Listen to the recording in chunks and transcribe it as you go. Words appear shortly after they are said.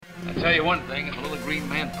tell you one thing, if a little green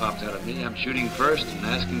man pops out of me, I'm shooting first and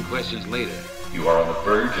asking questions later. You are on the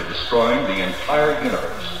verge of destroying the entire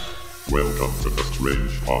universe. Welcome to the Strange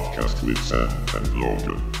Podcast with Sam and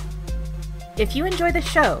Logan. If you enjoy the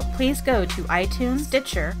show, please go to iTunes,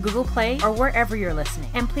 Stitcher, Google Play, or wherever you're listening,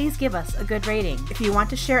 and please give us a good rating. If you want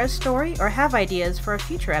to share a story or have ideas for a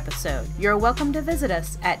future episode, you're welcome to visit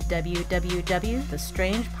us at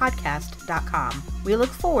www.thestrangepodcast.com. We look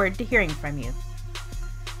forward to hearing from you.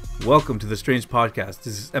 Welcome to The Strange Podcast.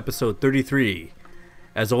 This is episode 33.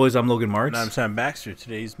 As always, I'm Logan Marks. And I'm Sam Baxter.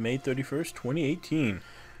 Today's May 31st, 2018.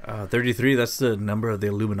 33, that's the number of the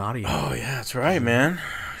Illuminati. Oh, yeah, that's right, man.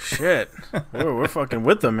 Shit. we're fucking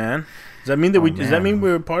with them, man. Does that mean that does that mean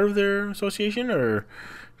we're part of their association, or?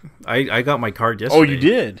 I got my card yesterday. Oh, you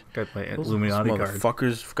did? Got my Illuminati card.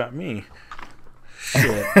 Motherfuckers got me.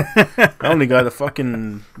 Shit. I only got a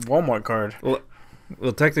fucking Walmart card.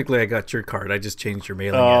 Well, technically, I got your card. I just changed your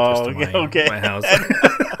mailing address to my house.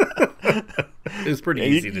 It was pretty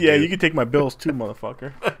easy to do. Yeah, you can take my bills too,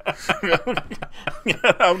 motherfucker.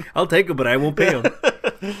 I'll take them, but I won't pay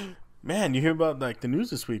them. Man, you hear about like the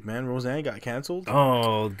news this week, man? Roseanne got canceled.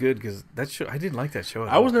 Oh, good, because that show, I didn't like that show.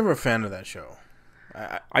 I was never a fan of that show.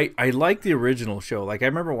 I liked the original show. Like, I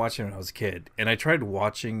remember watching it when I was a kid, and I tried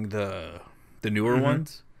watching the newer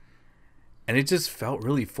ones, and it just felt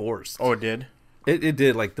really forced. Oh, it did? It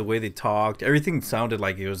did, like the way they talked. Everything sounded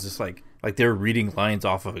like it was just like they were reading lines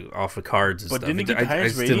off of cards and stuff. But didn't it get the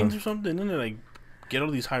highest ratings or something? Didn't it like get all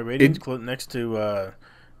these high ratings next to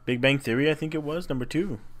Big Bang Theory? I think it was number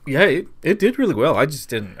 2. Yeah, it did really well. I just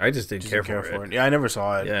didn't care for it. Yeah, I never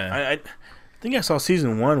saw it. Yeah, I think I saw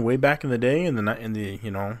season 1 way back in the day in the late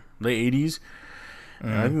 80s.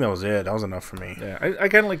 I think that was it. That was enough for me. Yeah, I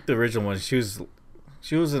kind of like the original one. She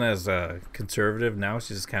wasn't as conservative. Now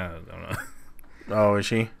she's just kind of, I don't know. Oh, is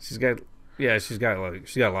she? She's got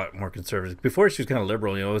a lot more conservative. Before she was kind of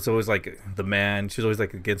liberal, it's always like the man. She was always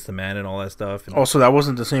like against the man and all that stuff. And, so that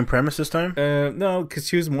wasn't the same premise this time? No, because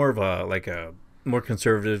she was more of a more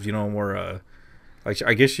conservative. More like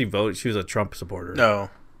I guess she was a Trump supporter. No,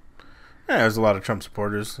 yeah, there's a lot of Trump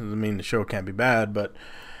supporters. I mean, the show can't be bad, but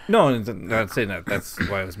no, I'm not saying that's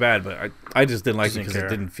why it was bad. But I just didn't like it because it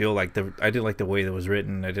didn't feel like I didn't like the way it was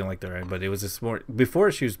written. I didn't like but it was just more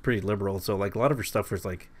before she was pretty liberal. So like a lot of her stuff was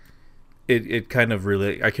like. It kind of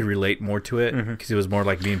I could relate more to it because it was more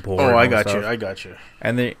like being poor. Oh, I got you.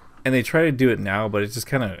 And they try to do it now, but it just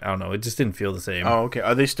kind of, I don't know, it just didn't feel the same. Oh, okay.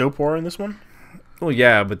 Are they still poor in this one? Well,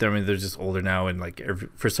 yeah, but they're just older now, and like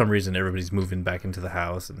for some reason everybody's moving back into the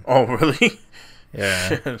house. And, oh, really?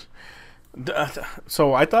 Yeah.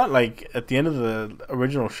 So I thought like at the end of the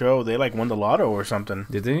original show they like won the lotto or something.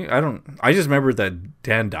 Did they? I just remember that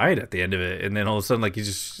Dan died at the end of it, and then all of a sudden like he's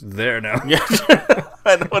just there now. Yeah.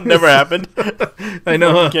 I know it never happened. I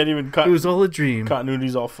know. Can't even it was all a dream.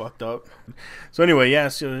 Continuity's all fucked up. So anyway, yeah,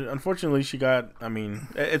 so unfortunately she got, I mean,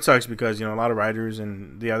 it sucks because, a lot of writers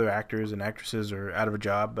and the other actors and actresses are out of a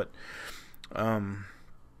job, but I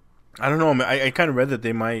don't know. I kind of read that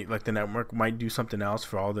they might, like the network might do something else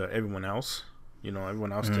for everyone else,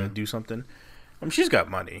 everyone else to do something. I mean, she's got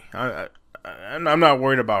money. I'm not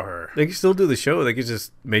worried about her. They can still do the show. They could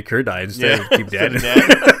just make her die instead of keep Dan.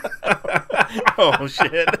 Oh,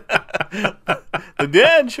 shit. The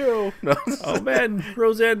Dan show. No. Oh, man.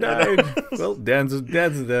 Roseanne died. Well, Dan's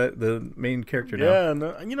the main character now. Yeah,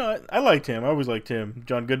 no, I liked him. I always liked him.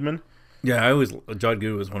 John Goodman. Yeah, John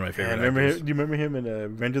Goodman was one of my favorite actors. Do you remember him in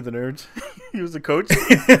Revenge of the Nerds? He was the coach.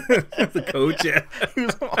 The coach, yeah. He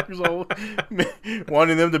was all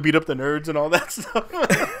wanting them to beat up the nerds and all that stuff.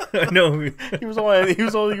 I know. He was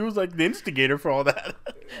like the instigator for all that.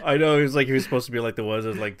 I know. He was supposed to be like the ones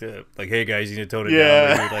that hey guys, you need to tone it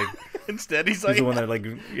down. Like, instead he's the one that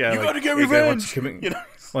you gotta get revenge. Why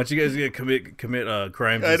don't you guys commit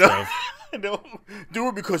crimes and stuff? I know. Do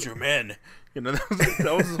it because you're men.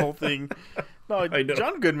 That was his whole thing. No, I know.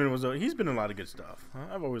 John Goodman he's been in a lot of good stuff.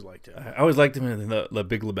 I've always liked him. I always liked him in the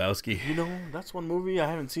Big Lebowski. That's one movie I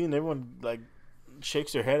haven't seen. Everyone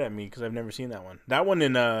shakes their head at me because I've never seen that one. That one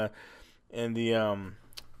in the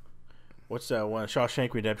what's that one?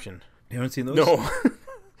 Shawshank Redemption. You haven't seen those? No.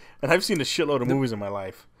 And I've seen a shitload of movies in my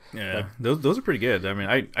life. Yeah, those are pretty good. I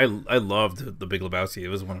mean, I loved the Big Lebowski. It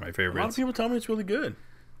was one of my favorites. A lot of people tell me it's really good.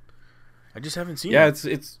 I just haven't seen it. Yeah,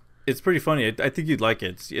 it's pretty funny. I think you'd like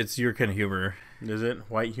it. It's your kind of humor. Is it?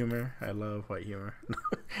 White humor? I love white humor.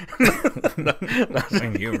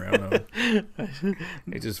 White humor, I don't know.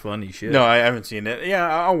 It's just funny shit. No, I haven't seen it. Yeah,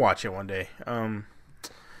 I'll watch it one day. I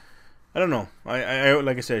don't know. I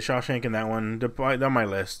like I said, Shawshank and that one, they're on my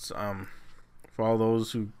lists. For all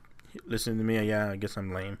those who listening to me, yeah, I guess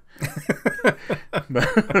I'm lame.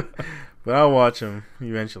 but I'll watch them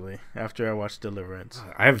eventually after I watch Deliverance.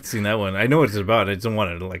 I haven't seen that one. I know what it's about. I just don't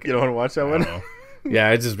want to like. You don't want to watch that one?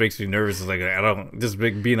 Yeah, it just makes me nervous. It's like I don't just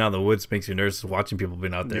being out in the woods makes me nervous. Watching people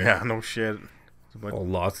being out there. Yeah, no shit. All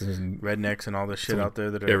lost and rednecks and all this shit out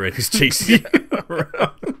there that are everybody's chasing you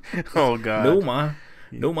around. Oh god.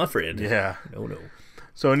 No, my friend. Yeah. No.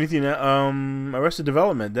 So anything Arrested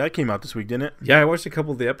Development that came out this week, didn't it? Yeah, I watched a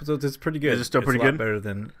couple of the episodes. It's pretty good. Is it still pretty a lot good? Better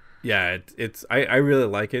than it's I really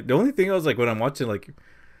like it. The only thing I was like when I'm watching like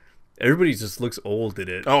everybody just looks old in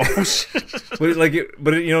it. Oh, but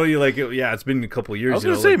you're like it's been a couple of years. I was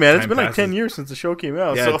gonna say, man, it's been like 10 years since the show came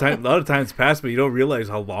out. Yeah, so. a lot of times pass, but you don't realize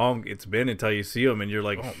how long it's been until you see them, and you're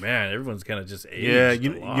like, oh man, everyone's kind of just aged. Yeah,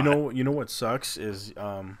 you know what sucks is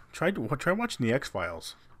try watching the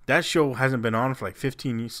X-Files. That show hasn't been on for like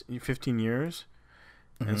 15 years,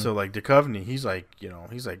 mm-hmm. And so like Duchovny, he's like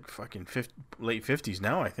fucking late 50s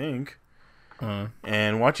now, I think.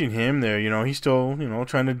 And watching him there, he's still,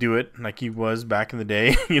 trying to do it like he was back in the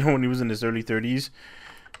day, when he was in his early 30s.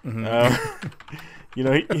 Mm-hmm.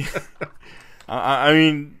 I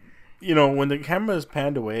mean, when the camera is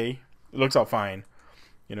panned away, it looks all fine,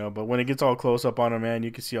 but when it gets all close up on him, man,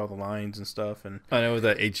 you can see all the lines and stuff. And I know with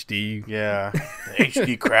that HD. Yeah, the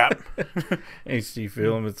HD crap. HD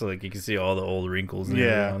film, it's like you can see all the old wrinkles. And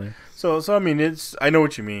yeah. on it. So I mean, I know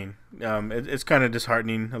what you mean. It's kind of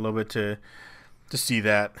disheartening a little bit to see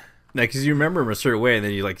that. Yeah, because you remember him a certain way, and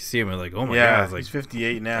then you like see him and like, oh my god, it's like he's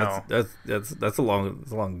 58 now. That's a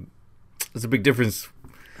long. It's a big difference.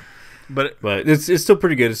 But it's still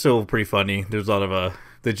pretty good. It's still pretty funny. There's a lot of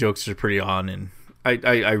the jokes are pretty on, and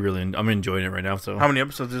I'm enjoying it right now. So how many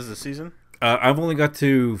episodes is this season? I've only got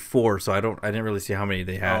to 4, so I didn't really see how many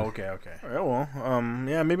they had. Oh, okay. All right, well,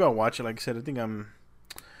 yeah, maybe I'll watch it. Like I said, I think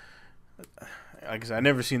like I said, I've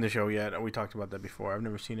never seen the show yet. We talked about that before. I've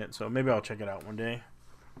never seen it, so maybe I'll check it out one day.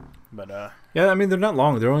 But yeah, I mean they're not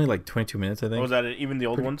long. They're only like 22 minutes, I think. Was that it? Even the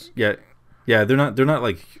old ones? Yeah, they're not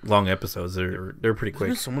like long episodes. They're pretty quick.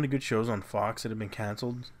 There's so many good shows on Fox that have been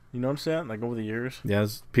canceled. You know what I'm saying? Like over the years. Yeah,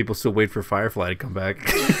 people still wait for Firefly to come back.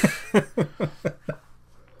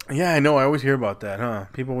 Yeah, I know. I always hear about that, huh?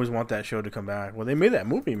 People always want that show to come back. Well, they made that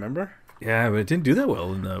movie, remember? Yeah, but it didn't do that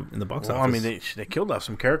well in the box office. I mean, they killed off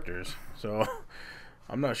some characters, so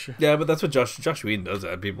I'm not sure. Yeah, but that's what Josh Whedon does.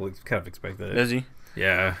 That people kind of expect that. Does he?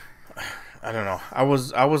 Yeah. I don't know. I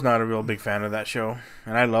was not a real big fan of that show,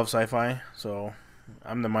 and I love sci-fi, so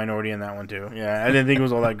I'm the minority in that one too. Yeah, I didn't think it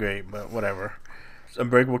was all that great, but whatever.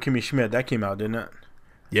 Unbreakable Kimmy Schmidt, that came out, didn't it?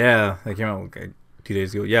 Yeah, that came out like 2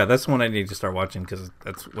 days ago. Yeah, that's the one I need to start watching because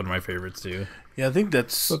that's one of my favorites too. Yeah, I think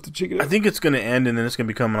that's. I think it's gonna end, and then it's gonna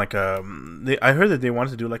become like a. I heard that they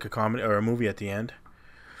wanted to do like a comedy or a movie at the end.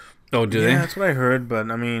 Oh, do they? Yeah, that's what I heard, but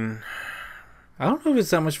I mean, I don't know if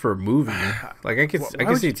it's that much for a movie. Like I could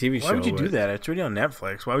see a TV show. Why would you do that? It's already on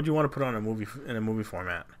Netflix. Why would you want to put on a movie in a movie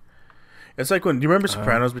format? It's like when. Do you remember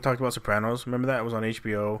Sopranos? We talked about Sopranos. Remember that? It was on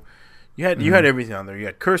HBO. You had everything on there. You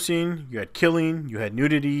had cursing, you had killing, you had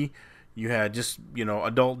nudity, you had just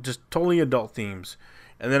adult, just totally adult themes.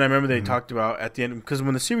 And then I remember they talked about at the end because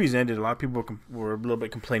when the series ended, a lot of people were a little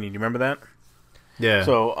bit complaining. Do you remember that? Yeah.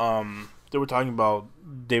 So they were talking about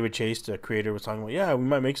David Chase, the creator, was talking about we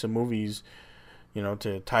might make some movies,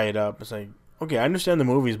 to tie it up. It's like, okay, I understand the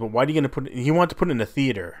movies, but why are you gonna put? He wanted to put it in a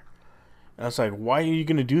theater. And I was like, why are you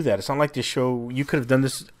gonna do that? It's not like this show. You could have done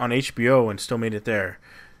this on HBO and still made it there.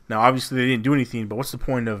 Now, obviously, they didn't do anything, but what's the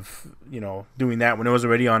point of, doing that when it was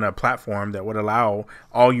already on a platform that would allow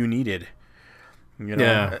all you needed?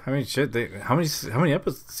 Yeah, I mean, shit. How many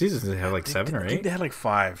seasons did they have? Like 7 or 8? I think they had like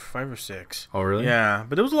 5 or 6. Oh, really? Yeah,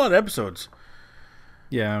 but there was a lot of episodes.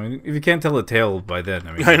 Yeah, I mean, if you can't tell a tale by then,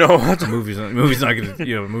 I mean, I know the movie's not gonna, movie's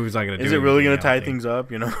not gonna. Is it really gonna tie things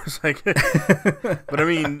up? It's like, but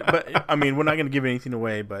I mean, we're not gonna give anything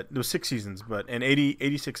away. But there was 6 seasons, and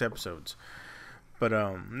 86 episodes. But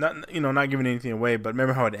not giving anything away. But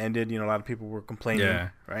remember how it ended? A lot of people were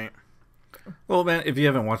complaining, right? Well, man, if you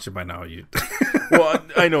haven't watched it by now, you. Well,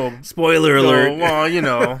 I know. Spoiler alert. Well,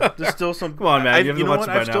 there's still some. Come on, man.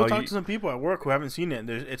 I've still talked to some people at work who haven't seen it. And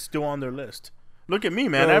it's still on their list. Look at me,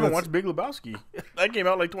 man. I haven't watched Big Lebowski. That came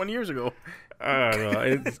out like 20 years ago. I don't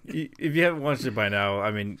know. If you haven't watched it by now,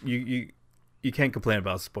 I mean, you can't complain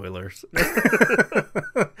about spoilers.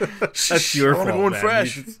 That's your fault. I want to go in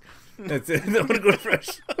fresh. That's it. I want to go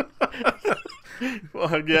fresh.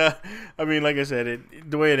 Well, yeah. I mean, like I said,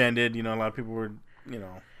 the way it ended, a lot of people were,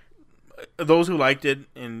 those who liked it,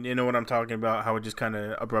 and you know what I'm talking about, how it just kind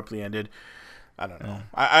of abruptly ended. I don't know.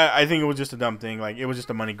 I think it was just a dumb thing. Like, it was just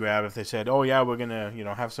a money grab if they said, oh, yeah, we're going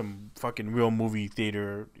to, have some fucking real movie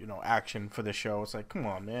theater, action for the show. It's like, come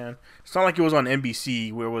on, man. It's not like it was on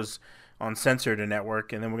NBC where it was on censored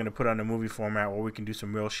network, and then we're going to put it on a movie format where we can do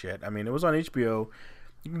some real shit. I mean, it was on HBO.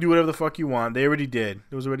 You can do whatever the fuck you want. They already did.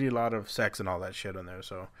 There was already a lot of sex and all that shit on there,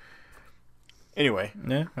 so. Anyway.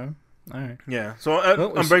 Yeah, all right. Yeah, so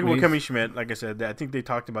Unbreakable Kimmy Schmidt, like I said, I think they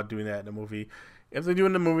talked about doing that in the movie. If they do it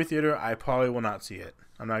in the movie theater, I probably will not see it.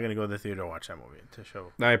 I'm not going to go to the theater to watch that movie to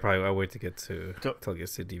show. I'll wait to get to till it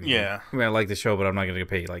gets to DVD. Yeah. I mean, I like the show, but I'm not going to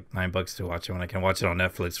pay like $9 to watch it when I can watch it on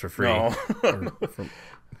Netflix for free. No.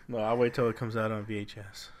 No, I'll wait till it comes out on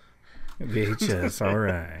VHS. VHS, all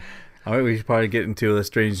right. All right, we should probably get into the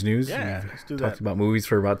strange news. Yeah, let's do that. Talked about movies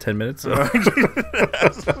for about 10 minutes. So. That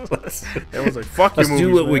was like, fuck you, let's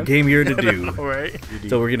do what we came here to do. All right.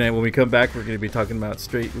 So when we come back, we're gonna be talking about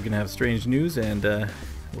we're gonna have strange news, and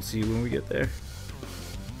we'll see you when we get there.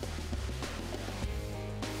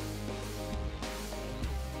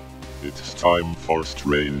 It's time for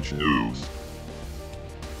strange news.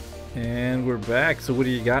 And we're back. So what do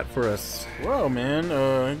you got for us? Well, man,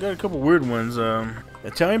 I got a couple weird ones.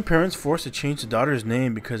 Italian parents forced to change the daughter's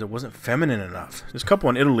name because it wasn't feminine enough. This couple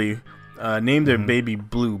in Italy named their baby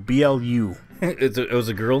Blue, B-L-U. It was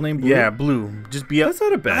a girl named Blue? Yeah, Blue. Just B-L. That's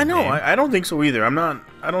not a bad name. I don't think so either.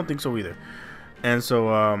 I don't think so either. And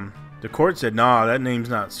so the court said, nah, that name's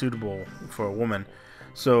not suitable for a woman.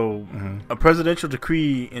 So a presidential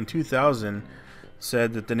decree in 2000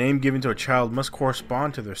 said that the name given to a child must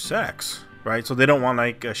correspond to their sex, right? So they don't want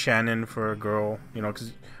like a Shannon for a girl,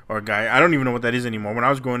 or a guy. I don't even know what that is anymore. When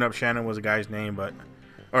I was growing up, Shannon was a guy's name, or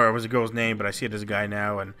it was a girl's name, but I see it as a guy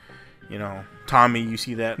now. And Tommy, you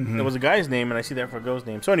see that it was a guy's name, and I see that for a girl's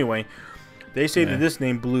name. So anyway, they say that this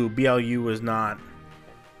name Blue, B-L-U, is not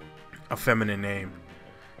a feminine name,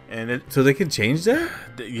 and so they can change that.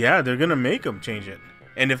 Yeah, they're gonna make them change it.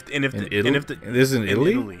 And if this is in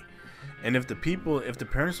Italy. And if the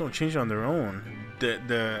parents don't change it on their own,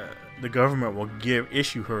 the government will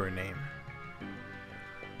issue her a name.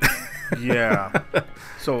 Yeah.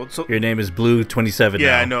 So your name is Blue 27. Yeah,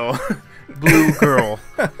 now. I know. Blue girl.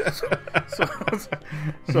 So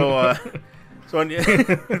at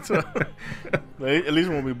least it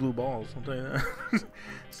won't be blue balls. I'll tell you that.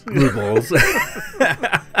 Blue balls.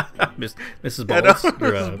 Mrs. Balls.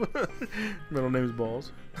 Middle name is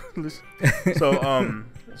Balls. So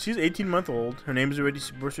she's 18-month-old. Her name is already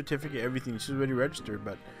birth certificate, everything. She's already registered,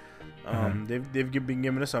 but they've been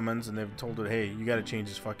given a summons and they've told her, hey, you got to change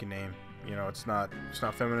this fucking name. It's not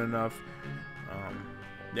feminine enough.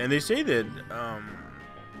 And they say that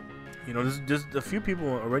there's a few people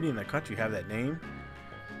already in the country have that name,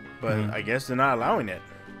 but I guess they're not allowing it.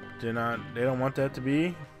 They don't want that to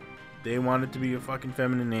be. They want it to be a fucking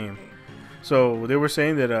feminine name. So they were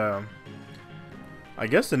saying that I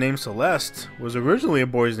guess the name Celeste was originally a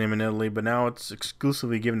boy's name in Italy, but now it's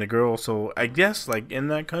exclusively given to girls. So I guess like in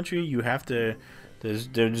that country you have to.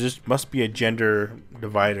 There just must be a gender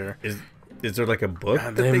divider. Is there like a book?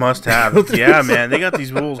 They must have. Yeah, man. They got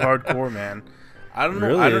these rules hardcore, man. I don't know.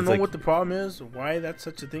 Really? I don't know what the problem is. Why that's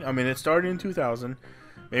such a thing. I mean, it started in 2000.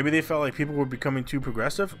 Maybe they felt like people were becoming too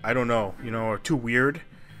progressive. I don't know. Or too weird.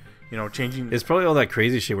 Changing. It's probably all that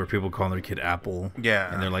crazy shit where people call their kid Apple.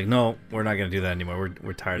 Yeah. And they're like, no, we're not going to do that anymore.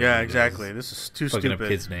 We're tired of it. Exactly. This is too fucking stupid. Up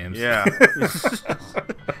kids' names. Yeah. It's a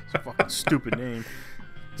fucking stupid name.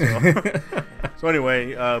 So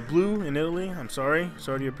anyway, Blue in Italy, I'm sorry.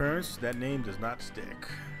 Sorry to your parents. That name does not stick.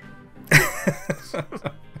 So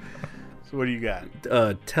what do you got?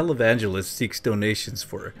 Televangelist seeks donations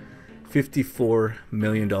for $54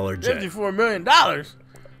 million jet. $54 million?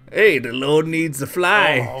 Hey, the Lord needs to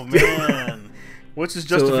fly. Oh, man. What's his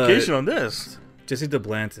justification on this? Jesse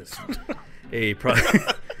Duplantis. Is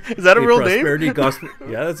that a real prosperity name? Gospel.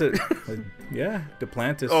 Yeah, that's it. Yeah,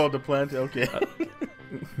 Duplantis. Oh, Duplantis. Okay.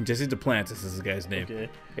 Jesse Duplantis is the guy's name. Okay.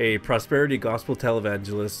 A prosperity gospel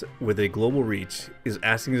televangelist with a global reach is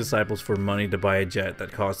asking disciples for money to buy a jet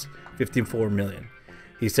that costs $54 million.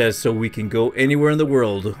 He says so we can go anywhere in the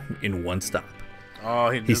world in one stop.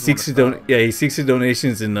 Oh, he seeks the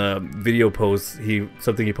donations in a video post.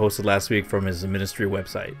 Something he posted last week from his ministry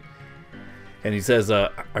website. And he says,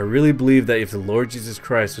 I really believe that if the Lord Jesus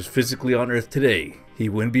Christ was physically on earth today, he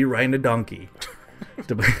wouldn't be riding a donkey.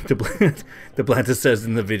 Duplantis says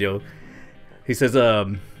in the video. He says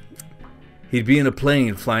he'd be in a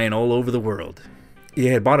plane flying all over the world. He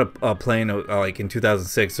had bought a plane like in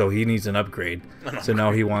 2006, so he needs an upgrade. So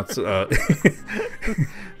now he wants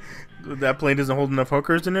That plane doesn't hold enough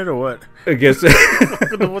hookers in it, or what? I guess.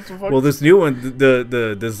 What the fuck? Well, this new one,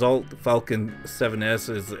 the Dassault Falcon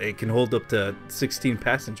 7S, it can hold up to 16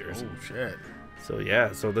 passengers. Oh shit! So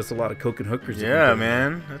yeah, so that's a lot of coke and hookers. Yeah,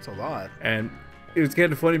 man, that's a lot. And it was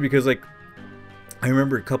kind of funny because like I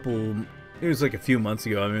remember it was like a few months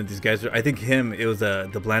ago. I remember these guys. I think it was the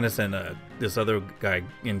Blanis and this other guy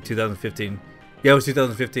in 2015. Yeah, it was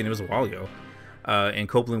 2015. It was a while ago. In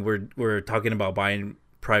Copeland, we're talking about buying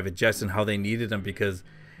private jets and how they needed them because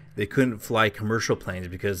they couldn't fly commercial planes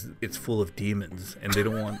because it's full of demons and they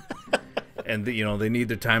don't want. And they need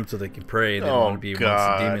their time so they can pray. They don't want to be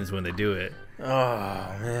amongst the demons when they do it.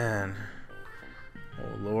 Oh man!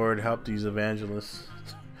 Oh Lord, help these evangelists!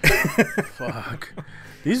 Fuck.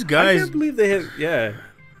 These guys. I can't believe they have. Yeah,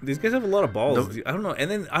 these guys have a lot of balls. I don't know,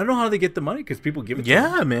 and then I don't know how they get the money because people give it. to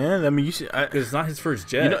them. Man. I mean, you see, because it's not his first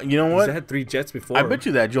jet. You know what? He's had 3 jets before. I bet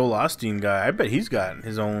you that Joel Osteen guy. I bet he's got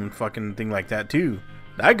his own fucking thing like that too.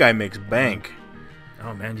 That guy makes bank.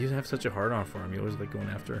 Oh man, you have such a hard on for him. You always like going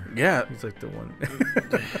after. Yeah, he's like the one.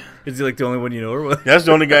 Is he like the only one you know, or what? That's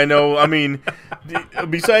the only guy I know. I mean,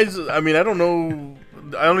 besides, I don't know.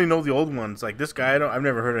 I only know the old ones. Like this guy, I've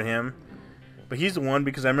never heard of him. But he's the one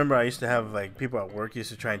because I remember I used to have like people at work used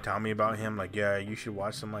to try and tell me about him. Like, yeah, you should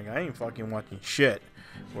watch them. Like, I ain't fucking watching shit.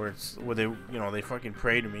 Where they they fucking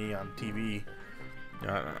pray to me on TV.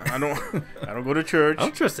 I don't go to church. I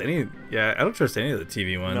don't trust any. Yeah, I don't trust any of the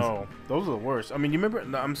TV ones. No, those are the worst. I mean, you remember?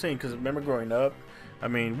 No, I'm saying because remember growing up. I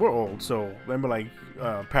mean, we're old, so remember like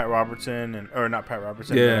Pat Robertson or not Pat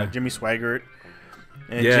Robertson. Yeah. Jimmy Swaggart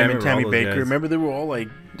and Jim and Tammy Baker. Guys. Remember they were all like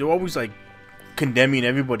they're always like condemning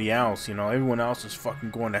everybody else. Everyone else is fucking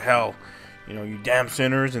going to hell. You damn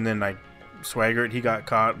sinners. And then like Swaggart, he got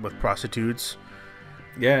caught with prostitutes.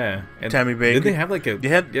 Yeah, and Tammy Baker. Did they have like did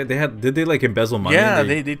they like embezzle money? Yeah,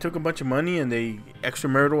 they took a bunch of money and they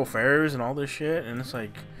extramarital affairs and all this shit, and it's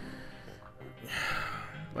like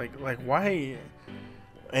why?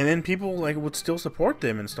 And then people like would still support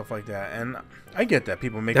them and stuff like that. And I get that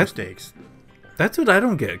people make mistakes. That's what I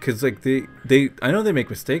don't get because like they I know they make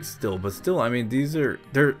mistakes still, but still I mean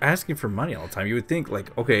they're asking for money all the time. You would think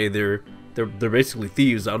like okay they're basically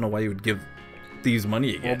thieves. I don't know why you would give thieves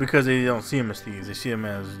money again. Well, because they don't see them as thieves. They see them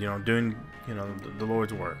as doing the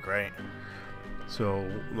Lord's work, right? So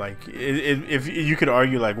like if you could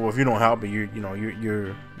argue like, well, if you don't help it,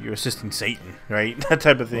 you're assisting Satan, right? That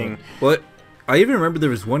type of thing. Well, I even remember there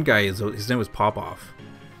was one guy. His name was Popoff,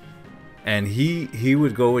 and he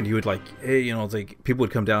would go and he would like, hey, it's like people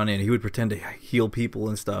would come down and he would pretend to heal people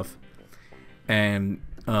and stuff, and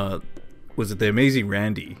was it the Amazing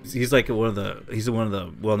Randy? He's like one of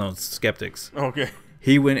the well-known skeptics. Okay.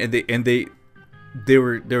 He went and they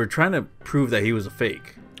were trying to prove that he was a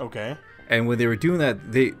fake. Okay. And when they were doing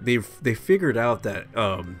that, they figured out that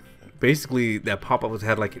basically that Pop-Up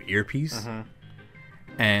had like an earpiece,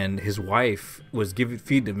 and his wife was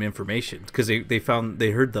feeding him information because they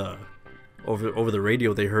heard over the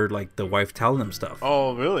radio they heard like the wife telling him stuff.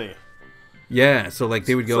 Oh, really? Yeah, so like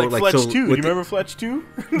they would go like Fletch 2. You remember Fletch 2?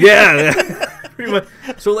 Yeah, pretty much.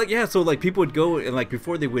 So like people would go and like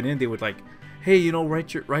before they went in, they would like, hey,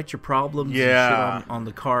 write your problems, and shit on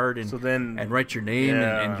the card, and and write your name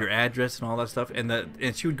and your address and all that stuff,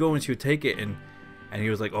 and she would go and she would take it and he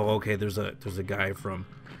was like, oh, okay, there's a guy from.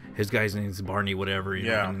 His guy's name is Barney, whatever, you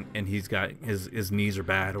know, and he's got his knees are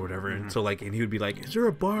bad or whatever, and so like, and he would be like, "Is there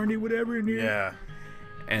a Barney, whatever in here?" Yeah,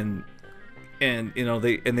 and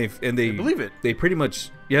they believe it. They pretty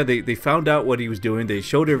much they found out what he was doing. They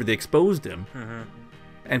showed they exposed him,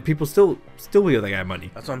 and people still give that guy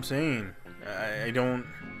money. That's what I'm saying. I don't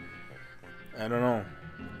know.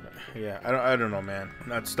 Yeah, I don't know, man.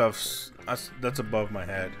 That stuff's that's above my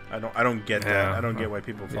head. I don't get that. I don't get why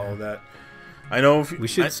people follow that. I know we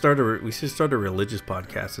should start a religious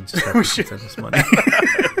podcast and just have people send us money.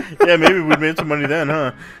 Yeah, maybe we'd make some money then,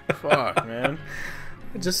 huh? Fuck, man.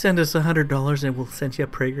 Just send us $100 and we'll send you a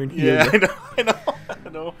prayer and heal you. I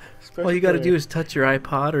know. All you got to do is touch your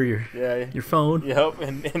iPod or your phone. Yep,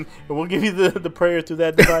 and we'll give you the prayer through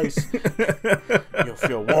that device. You'll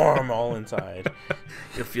feel warm all inside.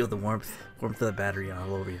 You'll feel the warmth of the battery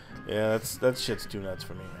all over you. Yeah, that shit's too nuts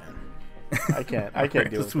for me, man. I can't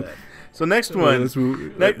deal with that. So next one,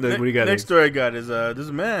 next story I got is there's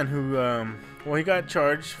a man who he got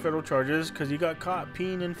charged federal charges because he got caught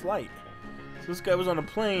peeing in flight. So this guy was on a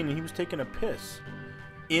plane and he was taking a piss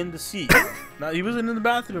in the seat. Now he wasn't in the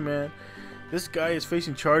bathroom, man. This guy is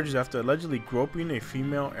facing charges after allegedly groping a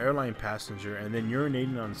female airline passenger and then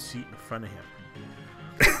urinating on the seat in front of him.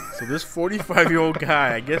 So this 45-year-old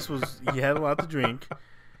guy, I guess he had a lot to drink,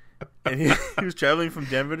 And he was traveling from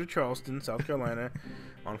Denver to Charleston, South Carolina,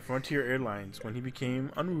 on Frontier Airlines when he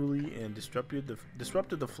became unruly and disrupted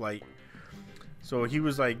the flight. So he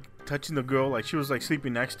was like touching the girl, like she was like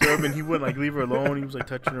sleeping next to him, and he wouldn't like leave her alone. He was like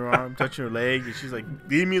touching her arm, touching her leg, and she's like,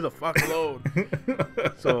 "Leave me the fuck alone."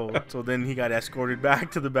 So then he got escorted back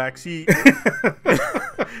to the back seat,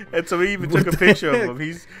 and so he even took a picture of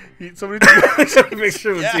him. Somebody took a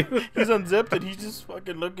picture of him. He's unzipped and he's just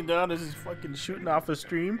fucking looking down as he's fucking shooting off a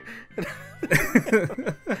stream.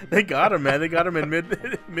 They got him, man. They got him in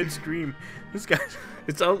midstream. This guy.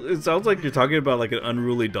 It sounds like you're talking about like an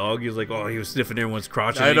unruly dog. He's like, oh, he was sniffing everyone's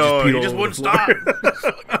crotch. And I know. He just wouldn't stop.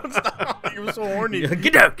 He was so horny. Yeah,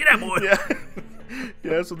 get out, boy.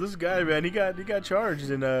 Yeah. So this guy, man, he got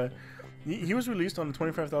charged, and he was released on a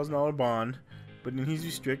 $25,000 bond, but then he's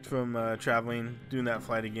restricted from traveling, doing that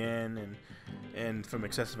flight again, and from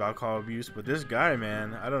excessive alcohol abuse. But this guy,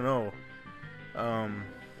 man, I don't know.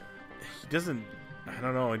 He doesn't. I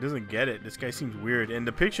don't know. He doesn't get it. This guy seems weird. And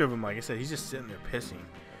the picture of him, like I said, he's just sitting there pissing.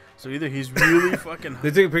 So either he's really fucking.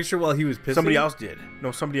 They took a picture while he was pissing. Somebody else did.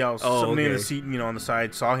 No, somebody else. Oh, somebody in okay. the seat, on the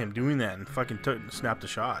side, saw him doing that and fucking snapped a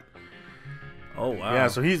shot. Oh wow. Yeah.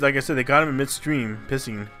 So he's like I said, they got him in midstream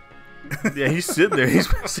pissing. Yeah, he's sitting there. He's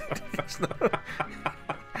pissing.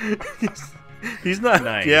 He's not.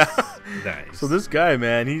 Nice. Yeah. Nice. So this guy,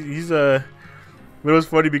 man, he's It was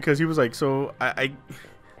funny because he was like, so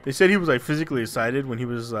they said he was like physically excited when he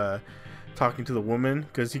was talking to the woman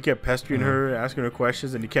because he kept pestering her, asking her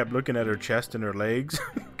questions, and he kept looking at her chest and her legs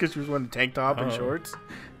because she was wearing a tank top and shorts.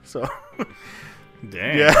 So,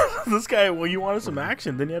 damn. Yeah, this guy. Well, you wanted some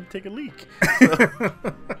action, then you had to take a leak.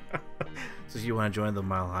 So you want to join the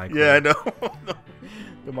Mile High Club? Yeah, I know.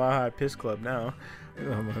 The Mile High Piss Club now.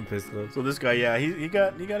 Piss Club. So this guy, yeah, he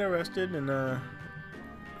got arrested, and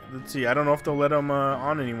let's see. I don't know if they'll let him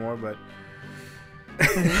on anymore, but.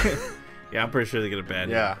 Yeah, I'm pretty sure they get a banned.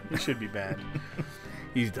 Yeah, he should be banned.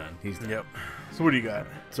 He's done. Yep. So what do you got?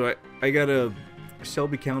 So I got a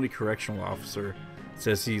Shelby County correctional officer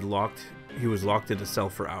says he was locked in a cell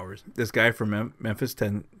for hours. This guy from Memphis,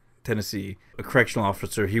 Tennessee, a correctional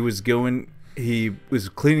officer. He was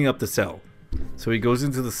cleaning up the cell. So he goes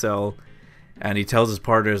into the cell and he tells his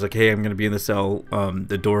partners like, "Hey, I'm going to be in the cell.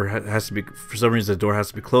 The door has to be, for some reason, the door has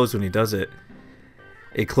to be closed." When he does it,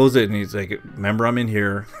 he closes it and he's like, "Remember, I'm in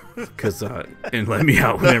here, and let me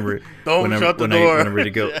out whenever." Don't shut the door. When I'm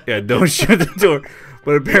ready to go. Yeah, don't shut the door.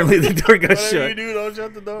 But apparently the door got shut. Whatever you do, don't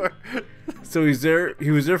shut the door. So he's there.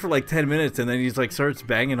 He was there for like 10 minutes, and then he's like starts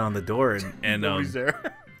banging on the door, and nobody's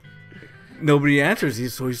there. Nobody answers.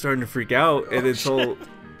 He's starting to freak out, and it's all.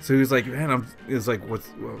 So he's like, "Man,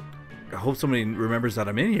 I hope somebody remembers that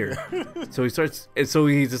I'm in here." So he starts, and so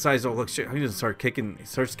he decides, "Oh look, shit!" He just starts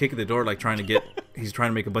kicking the door, like he's trying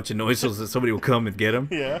to make a bunch of noise so that somebody will come and get him.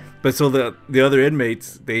 Yeah. But so the other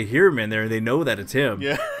inmates, they hear him in there and they know that it's him.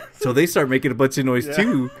 Yeah. So they start making a bunch of noise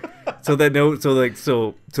too. So they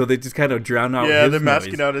just kind of drown out. Yeah, his they're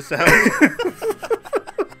masking out his sound.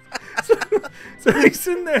 So he's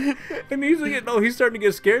in there, and he's like, no, he's starting to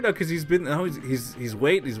get scared now because he's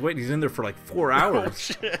waiting. He's in there for like 4 hours. Oh,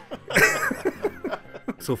 shit.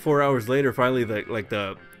 So 4 hours later, finally,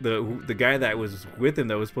 the guy that was with him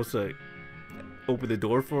that was supposed to open the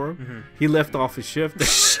door for him, he left off his shift,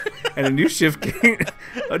 and a new shift came,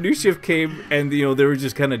 and they were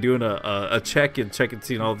just kind of doing a check and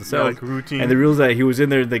seeing all the cells, like routine, and they realized that he was in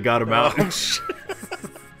there, and they got him out. Oh, shit.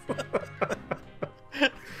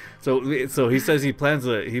 So he says he plans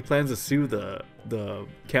to sue the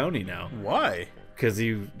county now. Why? Because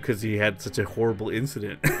he had such a horrible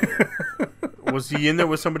incident. Was he in there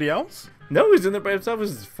with somebody else? No, he's in there by himself.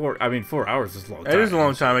 4 hours is a long time. It is a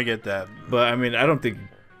long time. I get that. But I mean, I don't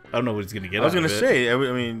know what he's gonna get. I was gonna say. I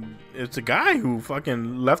mean, it's a guy who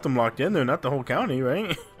fucking left him locked in there, not the whole county,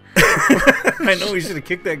 right? I know he should have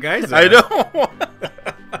kicked that guy's ass. I know.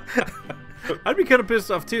 I'd be kind of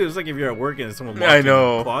pissed off too. It's like if you're at work and someone. I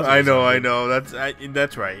know.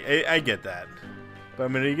 That's right. I get that. But I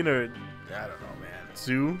mean, are you gonna? I don't know, man.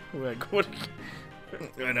 Sue? Like, what?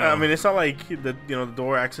 I know. I mean, it's not like the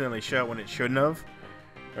door accidentally shut when it shouldn't have,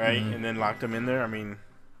 right? And then locked him in there. I mean,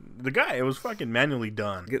 the guy, it was fucking manually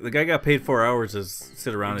done. The guy got paid 4 hours to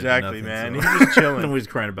sit around. Exactly, and do man. nothing, so. He's just chilling. Nobody's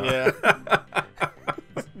crying about it. Yeah.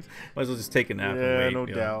 Might as well just take a nap. Yeah, and wait, no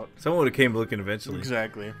doubt. Someone would have came looking eventually.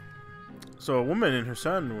 Exactly. So a woman and her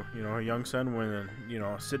son, her young son, were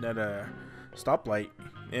sitting at a stoplight,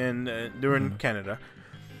 and they're in Canada,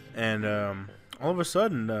 and all of a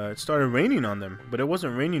sudden it started raining on them, but it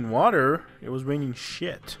wasn't raining water; it was raining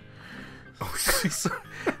shit. Oh, so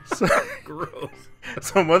gross.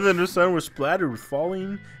 So mother and her son were splattered with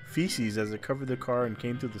falling feces as it covered the car and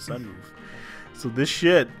came through the sunroof. So this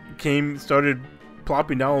shit started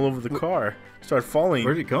plopping down all over the car. Started falling.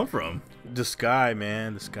 Where did it come from? The sky,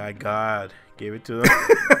 man. The sky God gave it to them.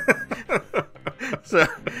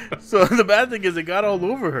 So the bad thing is it got all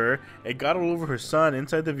over her. It got all over her son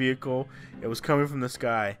inside the vehicle. It was coming from the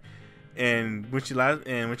sky. And when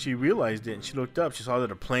she realized it and she looked up, she saw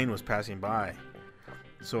that a plane was passing by.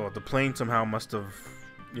 So the plane somehow must have,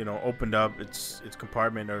 opened up its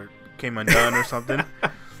compartment or came undone or something.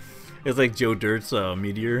 It's like Joe Dirt's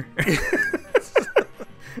meteor.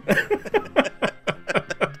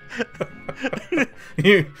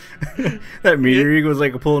 That meteor he was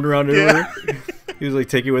like pulling around everywhere. Yeah. He was like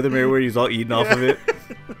taking with him everywhere. He was all eating off of it.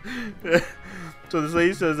 So this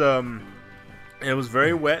lady says, it was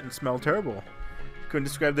very wet and smelled terrible. Couldn't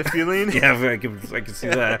describe the feeling. Yeah, I can see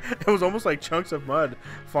that. It was almost like chunks of mud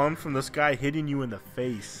falling from the sky, hitting you in the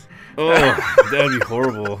face. Oh, that would be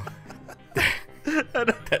horrible.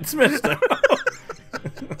 That's messed up.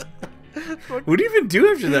 What do you even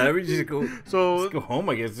do after that? I mean, just go home,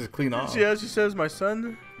 I guess, just clean off. Yeah, she says, my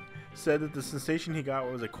son said that the sensation he got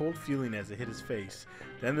was a cold feeling as it hit his face.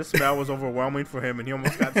 Then the smell was overwhelming for him, and he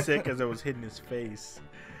almost got sick as it was hitting his face.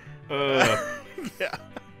 Yeah.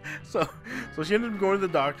 So she ended up going to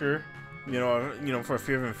the doctor, for a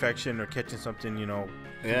fear of infection or catching something,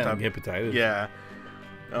 hepatitis. Yeah.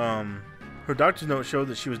 Her doctor's note showed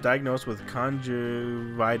that she was diagnosed with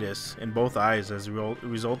conjunctivitis in both eyes as a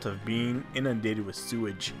result of being inundated with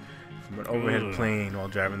sewage from an overhead plane while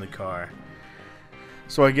driving the car.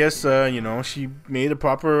 So I guess, she made a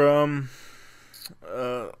proper,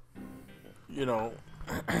 what's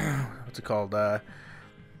it called?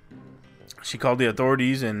 She called the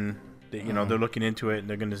authorities and, they're looking into it and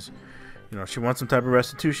they're going to, she wants some type of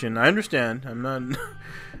restitution. I understand. I'm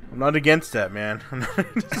not against that, man.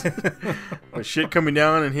 But shit coming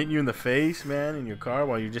down and hitting you in the face, man, in your car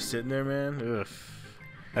while you're just sitting there, man. Ugh.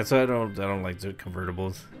 That's why I don't like the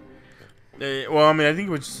convertibles. Well, I mean, I think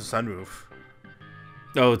it was just a sunroof.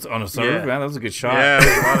 Oh, it's on a sunroof, man. That was a good shot. Yeah, it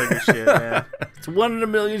was a lot of good shit, man. It's 1 in a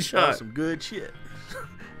million shot. Some good shit.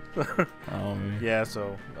 Oh man. Yeah.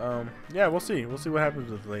 So, we'll see. We'll see what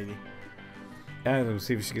happens with the lady. Yeah, we'll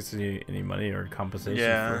see if she gets any money or compensation.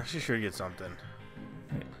 Yeah, she sure gets something.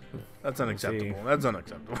 That's unacceptable. That's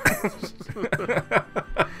unacceptable.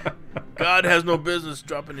 God has no business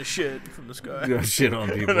dropping his shit from the sky. Shit on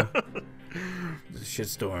people. It's a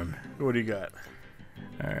shitstorm. What do you got?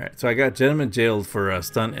 All right. So I got gentleman jailed for a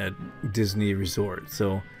stunt at Disney Resort.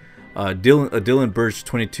 So Dylan Birch,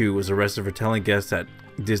 22, was arrested for telling guests at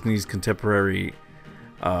Disney's Contemporary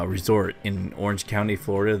Resort in Orange County,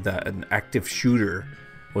 Florida, that an active shooter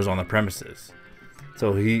was on the premises.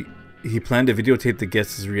 So he planned to videotape the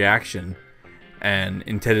guests' reaction and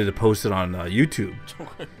intended to post it on YouTube.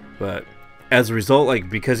 But as a result,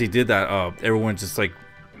 because he did that, everyone just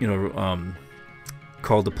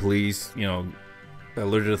called the police,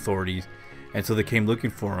 alerted authorities, and so they came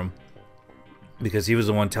looking for him because he was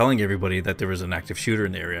the one telling everybody that there was an active shooter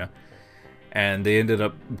in the area. And they ended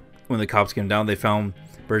up, when the cops came down, they found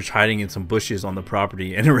Birch hiding in some bushes on the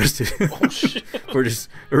property and arrested him. Oh, shit.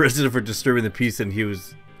 Arrested him for disturbing the peace,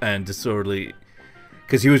 and disorderly,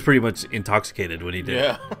 because he was pretty much intoxicated when he did.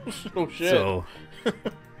 Yeah. Oh shit. So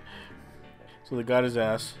they got his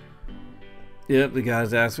ass. Yep, they got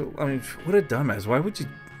his ass. I mean, what a dumbass! Why would you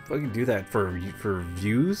fucking do that for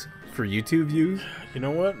views? For YouTube views? You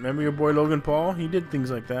know what? Remember your boy Logan Paul? He did things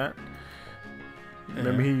like that.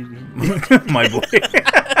 Remember he my boy.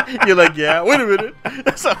 You're like, yeah. Wait a minute.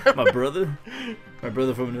 That's my brother. My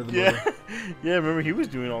brother from another mother. Yeah. Remember he was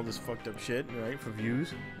doing all this fucked up shit, right, for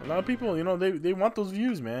views. A lot of people, they want those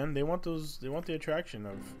views, man. They want the attraction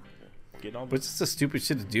of getting all. But it's just a stupid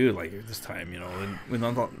shit to do, this time, when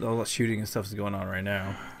all that shooting and stuff is going on right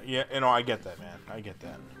now. Yeah, I get that, man. I get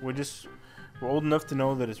that. We're old enough to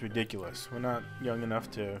know that it's ridiculous. We're not young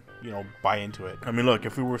enough to, buy into it. I mean, look,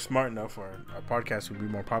 if we were smart enough, our podcast would be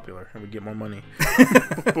more popular and we'd get more money.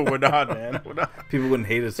 But we're not, man. We're not. People wouldn't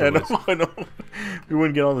hate us so much. I know. We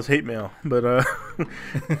wouldn't get all this hate mail. But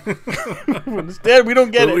instead, we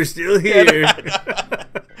don't get it. We're still here.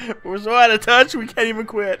 We're so out of touch, we can't even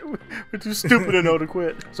quit. We're too stupid to know to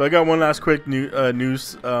quit. So I got one last quick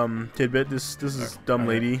news tidbit. This is dumb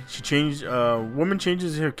lady. She changed. Woman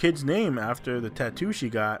changes her kid's name after the tattoo she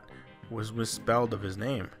got was misspelled of his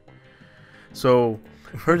name. So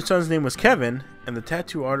her son's name was Kevin, and the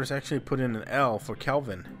tattoo artist actually put in an L for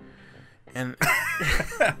Kelvin. And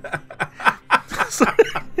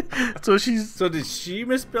so did she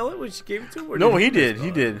misspell it when she gave it to him? No, he did. He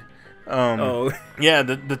did. Yeah,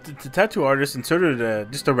 the tattoo artist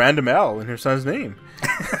inserted just a random L in her son's name.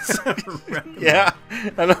 Yeah,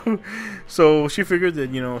 I know. So she figured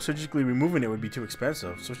that, surgically removing it would be too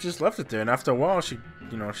expensive. So she just left it there. And after a while, she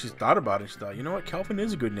thought about it. She thought, you know what, Calvin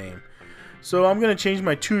is a good name. So I'm going to change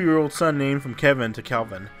my 2-year-old son name from Kevin to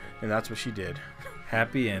Calvin. And that's what she did.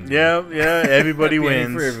 Happy ending. Yeah, everybody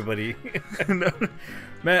wins. For everybody.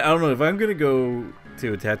 Man, I don't know. If I'm going to go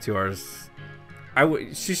to a tattoo artist,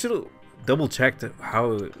 she should have double-checked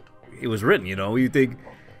how it was written, You think...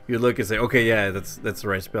 You look and say, okay, yeah, that's the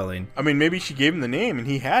right spelling. I mean, maybe she gave him the name and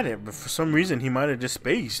he had it, but for some reason he might have just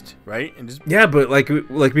spaced, right? And just... Yeah, but like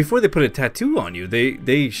before they put a tattoo on you,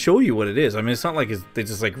 they show you what it is. I mean, it's not like they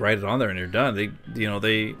just like write it on there and you're done. They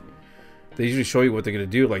usually show you what they're gonna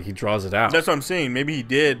do. Like he draws it out. That's what I'm saying. Maybe he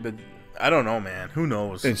did, but I don't know, man. Who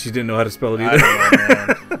knows? And she didn't know how to spell it either. I don't know,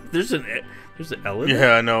 man. There's an L in it.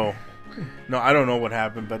 Yeah, I know. No, I don't know what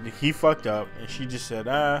happened, but he fucked up, and she just said,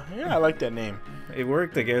 yeah, I like that name. It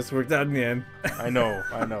worked, I guess. Worked out in the end. I know.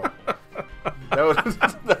 That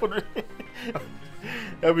would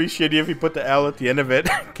be shitty if he put the L at the end of it.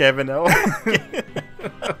 Kevin L. It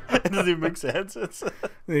doesn't even make sense.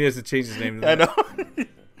 He has to change his name to that.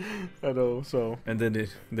 I know, so... And then the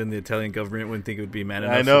Italian government wouldn't think it would be man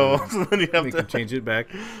enough. I know. So then they can change it back.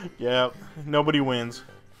 Yeah, nobody wins.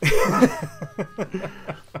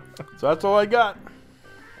 So that's all I got.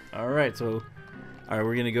 All right,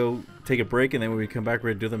 we're gonna go take a break, and then when we come back, we're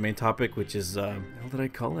gonna do the main topic, which is what did I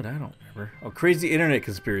call it? I don't remember. Oh, crazy internet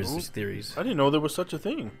conspiracy theories. I didn't know there was such a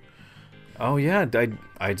thing. Oh yeah,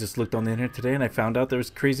 I just looked on the internet today, and I found out there was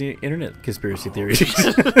crazy internet conspiracy theories.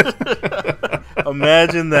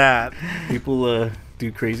 Imagine that. People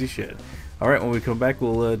do crazy shit. All right, when we come back,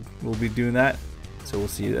 we'll be doing that. So we'll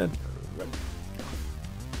see you then.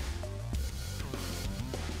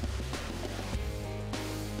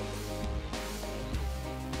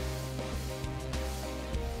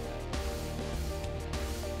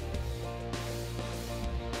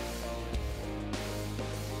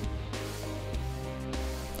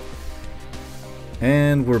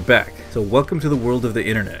 And we're back. So welcome to the world of the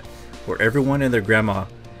internet, where everyone and their grandma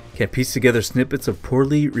can piece together snippets of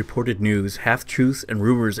poorly reported news, half-truths, and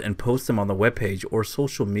rumors and post them on the webpage or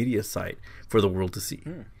social media site for the world to see.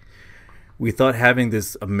 We thought having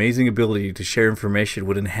this amazing ability to share information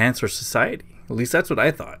would enhance our society. At least that's what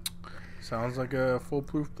I thought. Sounds like a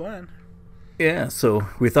foolproof plan. Yeah, so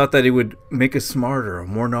we thought that it would make us smarter,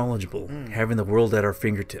 more knowledgeable, having the world at our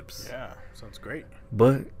fingertips. Yeah, sounds great.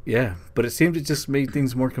 But it seemed to just make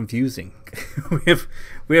things more confusing.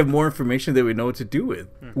 we have more information that we know what to do with.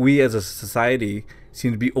 We as a society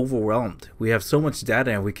seem to be overwhelmed. We have so much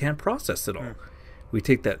data and we can't process it all. We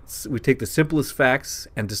take the simplest facts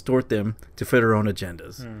and distort them to fit our own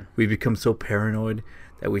agendas. We become so paranoid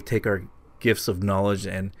that we take our gifts of knowledge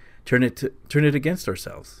and turn it against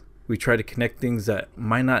ourselves. We try to connect things that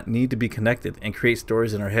might not need to be connected and create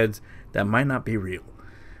stories in our heads that might not be real.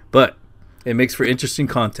 But it makes for interesting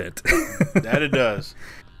content. That it does.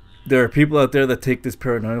 There are people out there that take this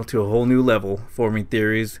paranoia to a whole new level, forming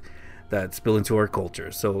theories that spill into our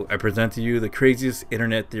culture. So I present to you the craziest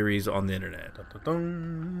internet theories on the internet.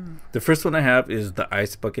 The first one I have is the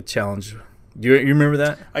Ice Bucket Challenge. You remember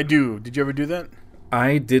that? I do. Did you ever do that?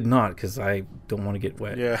 I did not, because I don't want to get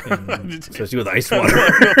wet. Yeah. Especially with ice water.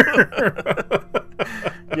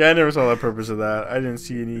 Yeah, I never saw the purpose of that. I didn't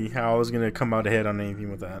see how I was going to come out ahead on anything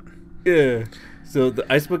with that. Yeah. So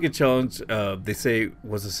the Ice Bucket Challenge, they say,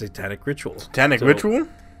 was a satanic ritual. Satanic ritual?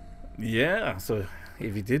 Yeah. So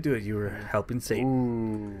if you did do it, you were helping Satan.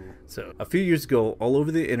 Ooh. So a few years ago, all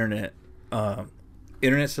over the internet,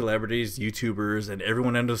 internet celebrities, YouTubers, and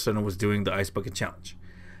everyone under the sun was doing the Ice Bucket Challenge.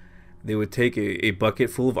 They would take a bucket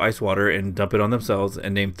full of ice water and dump it on themselves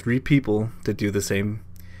and name 3 people to do the same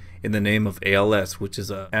in the name of ALS, which is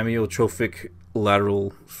amyotrophic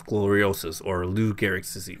lateral sclerosis, or Lou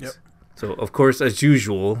Gehrig's disease. Yep. So, of course, as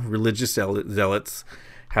usual, religious zealots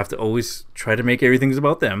have to always try to make everything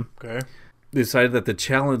about them. Okay. They decided that the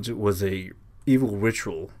challenge was a evil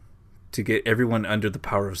ritual to get everyone under the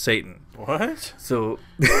power of Satan. What? So,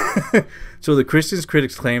 so the Christians'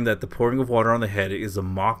 critics claim that the pouring of water on the head is a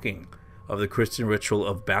mocking of the Christian ritual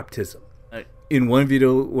of baptism. In one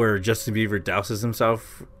video where Justin Bieber douses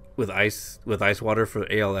himself with ice water for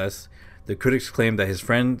ALS, the critics claim that his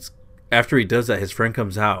friends, after he does that, his friend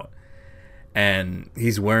comes out and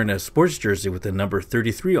he's wearing a sports jersey with the number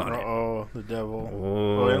 33 on it. Oh, the devil.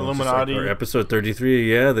 Oh, Illuminati. Like episode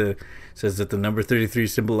 33, yeah, says that the number 33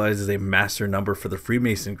 symbolizes a master number for the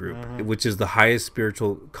Freemason group, which is the highest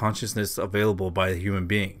spiritual consciousness available by a human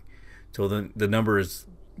being. So the number is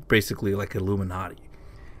basically like Illuminati.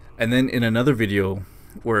 And then in another video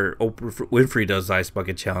where Oprah Winfrey does the ice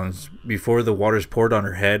bucket challenge, before the water's poured on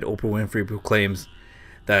her head, Oprah Winfrey proclaims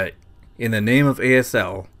that in the name of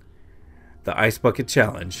ASL, the ice bucket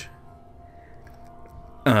challenge.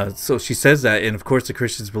 So she says that, and of course the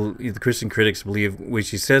Christian critics believe when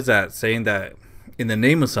she says that, saying that in the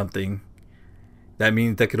name of something,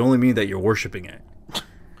 that could only mean that you're worshiping it.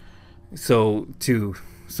 So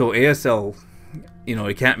ASL,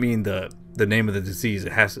 it can't mean the name of the disease.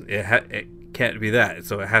 It can't be that.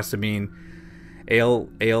 So it has to mean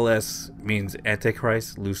ALS means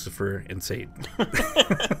Antichrist, Lucifer, and Satan.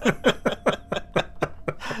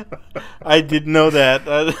 I didn't know that.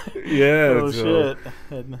 Yeah. Oh, shit.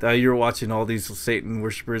 Now you're watching all these Satan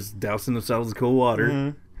worshippers dousing themselves in cold water.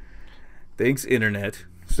 Mm-hmm. Thanks, Internet.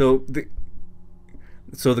 So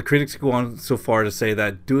the critics go on so far to say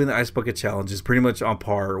that doing the ice bucket challenge is pretty much on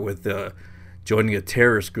par with joining a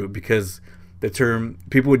terrorist group, because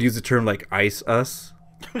people would use the term like "ice us,"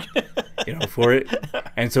 for it,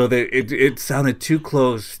 and so it sounded too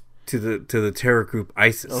close to the terror group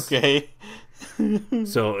ISIS. Okay.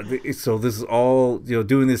 So this is all,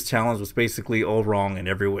 doing this challenge was basically all wrong in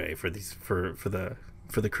every way for the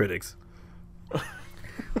critics.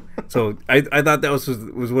 So I thought that was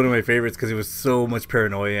one of my favorites because it was so much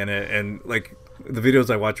paranoia in it, and like the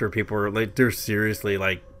videos I watch where people are like, they're seriously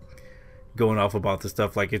like going off about this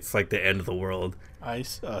stuff like it's like the end of the world.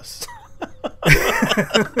 Ice us.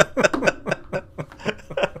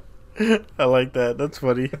 I like that. That's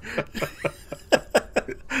funny.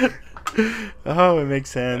 Oh, it makes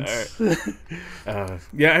sense.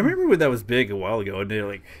 Yeah, I remember when that was big a while ago, and they're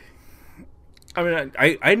like, I mean,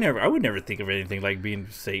 I would never think of anything like being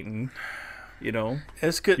Satan,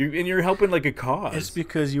 It's good, and you're helping like a cause. It's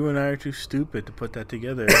because you and I are too stupid to put that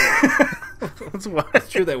together. That's why. It's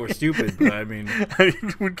true that we're stupid, but I mean,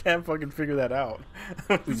 we can't fucking figure that out.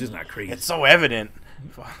 We're just not crazy. It's so evident.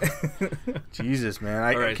 Jesus, man,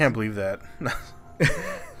 I can't believe that.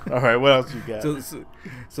 All right, what else you got?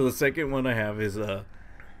 So the second one I have is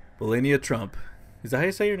Melania Trump. Is that how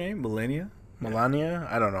you say your name? Melania?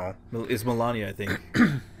 I don't know. It's Melania, I think.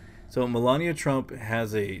 So Melania Trump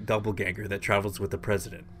has a doppelganger that travels with the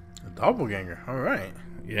president. A doppelganger? All right.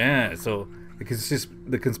 Yeah, so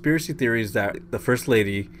the conspiracy theory is that the first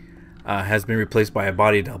lady has been replaced by a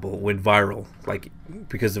body double, went viral. Like,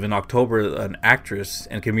 because in October, an actress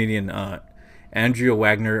and comedian, Andrea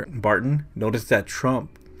Wagner Barton, noticed that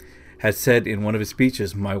Trump had said in one of his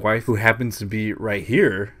speeches, "My wife, who happens to be right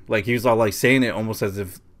here," like he was all like saying it almost as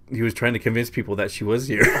if he was trying to convince people that she was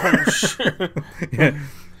here. Yeah.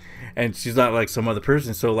 And she's not like some other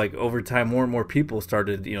person. So like over time, more and more people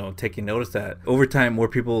started, taking notice that. Over time, more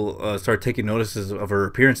people started taking notices of her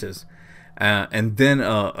appearances. And then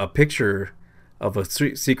a picture of a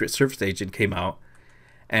Secret Service agent came out,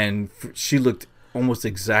 and she looked almost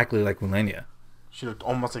exactly like Melania. She looked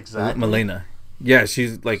almost exactly? Melania. Yeah,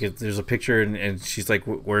 she's like, there's a picture, and she's like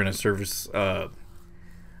wearing a Secret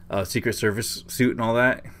Service suit and all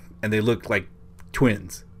that, and they look like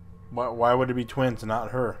twins. Why would it be twins and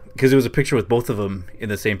not her? Because it was a picture with both of them in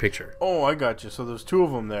the same picture. Oh, I got you. So there's two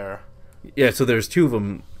of them there. Yeah, so there's two of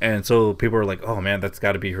them, and so people are like, "Oh man, that's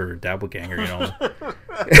got to be her doppelganger,"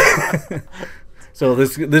 So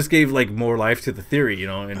this gave like more life to the theory,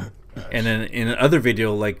 And then in another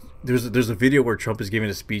video, like there's a video where Trump is giving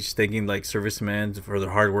a speech thanking like servicemen for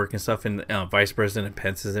their hard work and stuff, and Vice President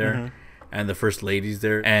Pence is there, mm-hmm. and the First Lady's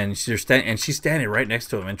there, and she's standing right next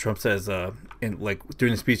to him, and Trump says,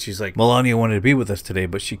 during the speech, she's like, "Melania wanted to be with us today,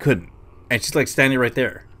 but she couldn't," and she's like standing right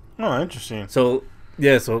there. Oh, interesting. So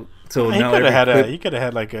yeah, so now he could have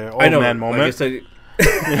had like a old man moment. Like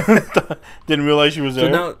didn't realize she was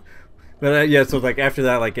there. So now, so like after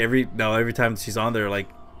that, like every time she's on there, like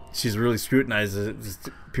she's really scrutinized.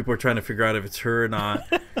 People are trying to figure out if it's her or not,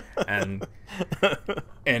 and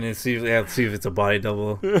see if it's a body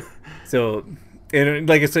double. So, and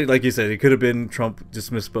like you said, it could have been Trump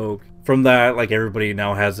just misspoke. From that, like everybody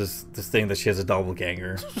now has this thing that she has a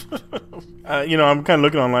doppelganger. I'm kind of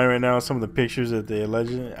looking online right now. Some of the pictures that they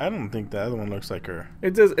alleged. I don't think the other one looks like her.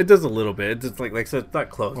 It does a little bit. It's just like so it's not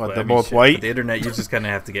close. What, they're both white? With the internet, you just kind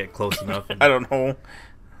of have to get close enough. I don't know.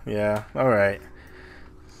 Yeah. All right.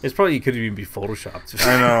 It's probably could even be photoshopped.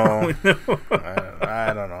 I know.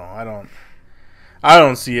 I don't know. I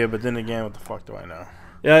don't see it. But then again, what the fuck do I know?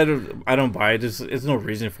 Yeah, I don't buy it. It's no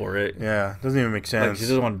reason for it. Yeah, doesn't even make sense. Like, she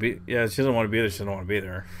doesn't want to be. Yeah, she doesn't want to be there. She doesn't want to be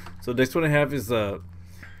there. So next one I have is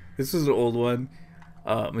this is an old one.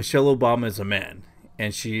 Michelle Obama is a man,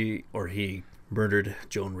 and she or he murdered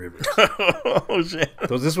Joan Rivers. Oh shit!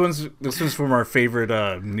 So this one's from our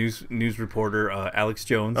favorite news reporter Alex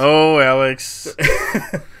Jones. Oh, Alex.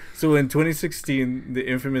 So in 2016, the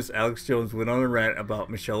infamous Alex Jones went on a rant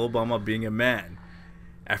about Michelle Obama being a man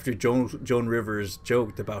after Joan Rivers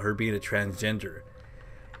joked about her being a transgender.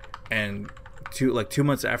 And 2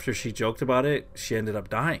 months after she joked about it, she ended up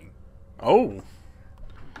dying. Oh.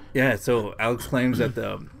 Yeah, so Alex claims that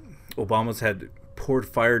the Obamas had poured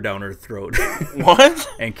fire down her throat. What?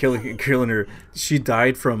 And killing her. She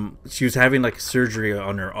died she was having like surgery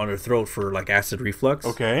on her throat for like acid reflux.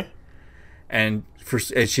 Okay. And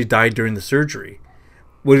she died during the surgery.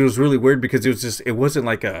 Which was really weird because it wasn't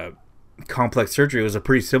like a complex surgery. It was a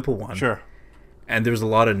pretty simple one. Sure. And there was a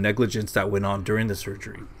lot of negligence that went on during the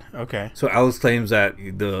surgery. Okay. So Alex claims that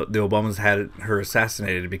the Obamas had her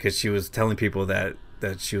assassinated because she was telling people that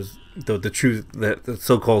she was the truth, that the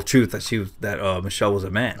so-called truth that Michelle was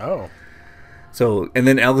a man. Oh. So, and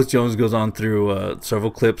then Alex Jones goes on through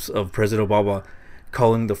several clips of President Obama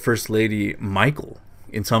calling the First Lady Michael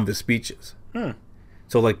in some of his speeches.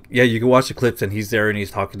 So, like, yeah, you can watch the clips and he's there and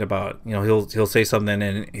he's talking about, he'll say something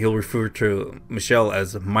and he'll refer to Michelle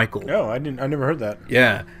as Michael. No, I never heard that.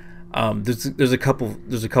 Yeah. There's a couple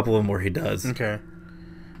of them where he does. Okay.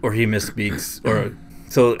 Or he misspeaks.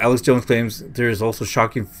 So Alex Jones claims there is also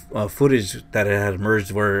shocking footage that had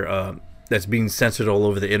emerged where that's being censored all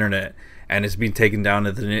over the internet and it's being taken off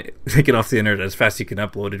the internet as fast as you can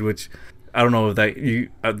upload it, which I don't know if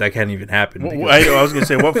that can't even happen. I was gonna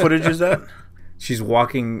say, what footage is that?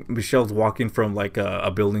 Michelle's walking from like a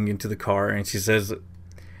building into the car, and she says,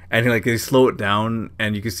 and like they slow it down,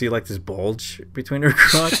 and you can see like this bulge between her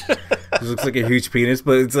crotch. It looks like a huge penis,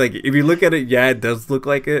 but it's like, if you look at it, yeah, it does look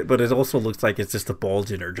like it, but it also looks like it's just a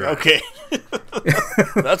bulge in her dress. Okay.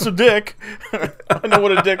 That's a dick. I know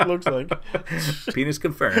what a dick looks like. Penis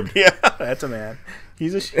confirmed. Yeah, that's a man.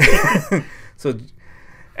 He's a So,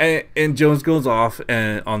 and Jones goes off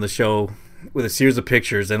on the show with a series of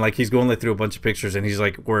pictures, and like he's going like through a bunch of pictures, and he's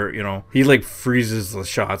like, where he like freezes the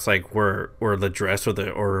shots, like where the dress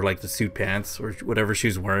or like the suit pants or whatever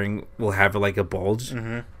she's wearing will have like a bulge.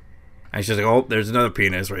 Mm-hmm. And she's like, oh, there's another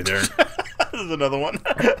penis right there. There's another one.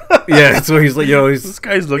 Yeah, so he's like, this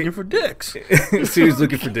guy's looking for dicks. So he's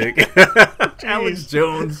looking for dick. Alex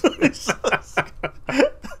Jones.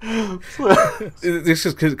 This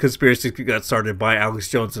is conspiracy got started by Alex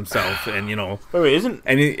Jones himself, and wait, isn't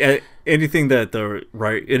anything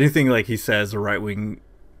that anything like he says the right wing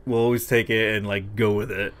will always take it and like go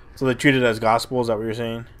with it. So they treat it as gospel. Is that what you're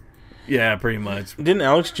saying? Yeah, pretty much. Didn't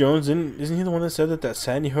Alex Jones? Isn't he the one that said that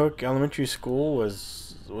Sandy Hook Elementary School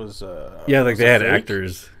was yeah, like they had fake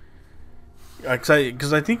actors.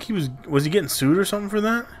 Because I think he was he getting sued or something for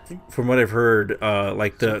that? From what I've heard,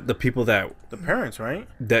 like the people that the parents, right?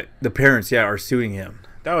 That the parents, yeah, are suing him.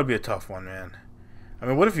 That would be a tough one, man. I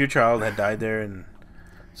mean, what if your child had died there and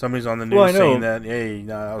somebody's on the news saying that, hey,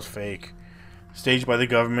 no, that was fake, staged by the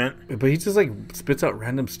government? But he just like spits out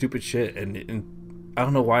random stupid shit, and I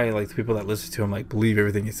don't know why like the people that listen to him like believe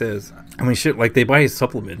everything he says. I mean, shit, like they buy his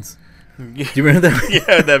supplements. Do you remember that?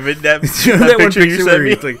 Yeah, that that one picture you sent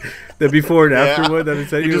me? It's like the before and after one that I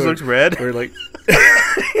sent you. He just looks red. Where like,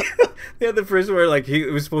 yeah, the first where like he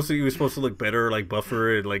was supposed to look better, like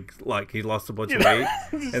buffer, and like he lost a bunch of weight,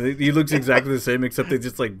 and he looks exactly the same except they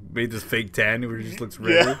just like made this fake tan where he just looks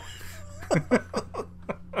redder. Yeah.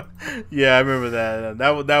 Yeah, I remember that.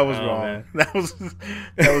 That was wrong. Man. That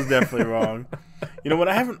was definitely wrong. You know what?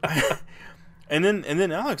 And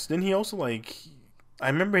then Alex. Then he also like. I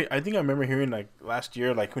think I remember hearing like last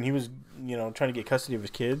year, like when he was, trying to get custody of his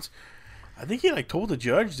kids. I think he like told the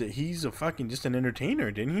judge that he's a fucking just an entertainer,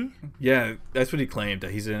 didn't he? Yeah, that's what he claimed, that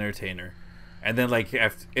he's an entertainer. And then like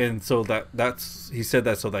so that's he said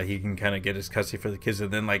that so that he can kind of get his custody for the kids.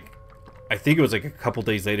 And then like I think it was like a couple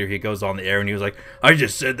days later he goes on the air and he was like, I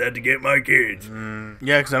just said that to get my kids.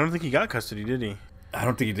 Yeah, because I don't think he got custody, did he? I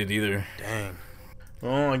don't think he did either. Dang.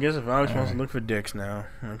 Well, I guess if Alex wants to look for dicks now,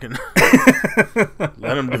 I can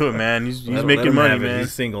let him do it, man. He's making money, man.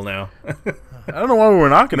 He's single now. I don't know why we're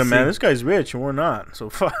knocking him, man. This guy's rich and we're not. So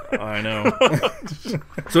fuck. I know.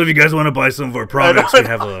 So if you guys want to buy some of our products, we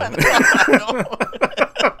have a.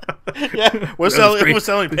 Yeah, we're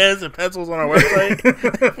selling pens and pencils on our website.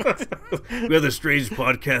 We have the Strange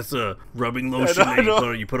Podcast rubbing lotion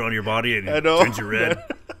that you put on your body and it turns you red.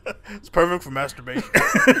 It's perfect for masturbation.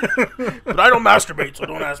 But I don't masturbate, so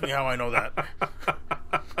don't ask me how I know that.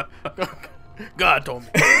 God told me.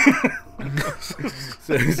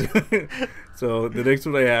 So the next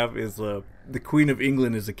one I have is the Queen of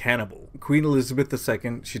England is a cannibal. Queen Elizabeth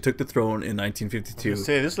II, she took the throne in 1952.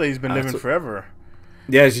 Say this lady's been living forever.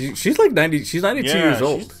 Yeah, she's like 90. She's 92 years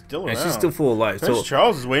old. She's still and around. she's still full of life. Prince So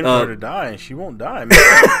Charles is waiting for her to die, and she won't die.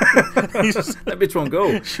 that bitch won't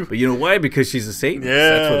go. But you know why? Because she's a Satanist. Yeah,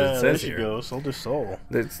 that's what it says there she here. goes. Sold her soul.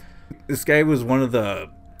 This guy was one of the.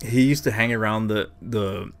 He used to hang around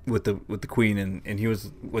with the queen, and he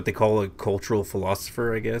was what they call a cultural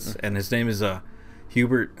philosopher, I guess. And his name is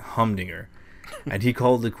Hubert Humdinger, and he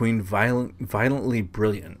called the queen violently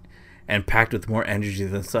brilliant and packed with more energy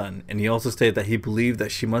than the sun. And he also stated that he believed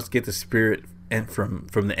that she must get the spirit from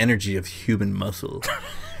the energy of human muscle.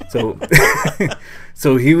 So,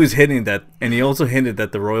 so he was hinting that, and he also hinted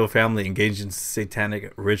that the royal family engaged in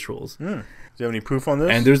satanic rituals. Do you have any proof on this?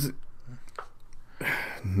 And there's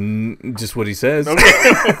just what he says. Okay.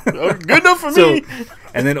 Good enough for me.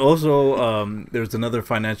 And then also, there's another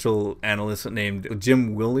financial analyst named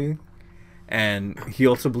Jim Willey, and he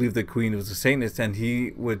also believed the queen was a Satanist, and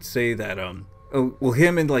he would say that him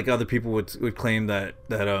and like other people would claim that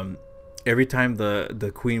every time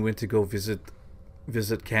the queen went to go visit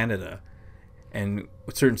Canada, and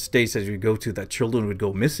certain states that you would go to, that children would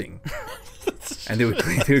go missing. And they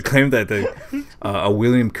would claim that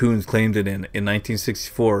William Coons claimed it in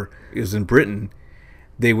 1964. It was in Britain.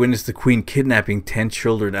 They witnessed the queen kidnapping 10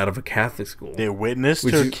 children out of a Catholic school. They witnessed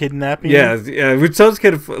her kidnapping? Yeah, which sounds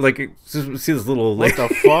kind of like, just see this little what the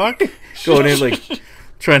fuck going in like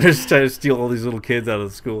trying to steal all these little kids out of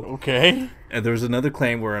the school. Okay. And there was another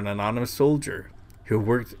claim where an anonymous soldier who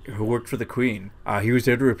worked for the queen, he was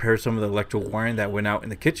there to repair some of the electrical wiring that went out in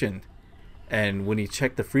the kitchen. And when he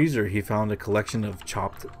checked the freezer, he found a collection of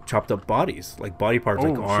chopped up bodies, like body parts,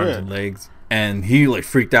 like arms and legs. And he like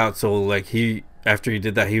freaked out. So like after he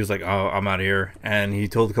did that, he was like, "Oh, I'm out of here." And he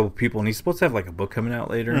told a couple people, and he's supposed to have like a book coming out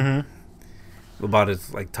later about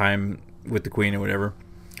his like time with the queen or whatever.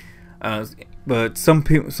 But some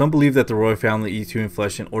believe that the royal family eats human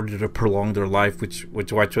flesh in order to prolong their life, which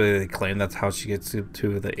actually they claim that's how she gets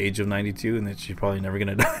to the age of 92, and that she's probably never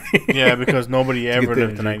gonna die. Yeah, because nobody ever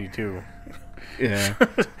lived to 92. Yeah,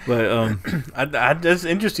 but that's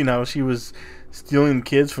interesting how she was stealing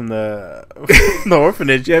kids from the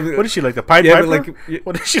orphanage. Yeah, but, what is she, like the Pied Piper? Like,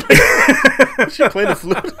 what is she like? She playing the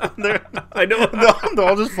flute on there. I know. They're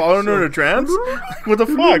all just following her in a trance. What the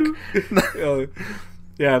fuck?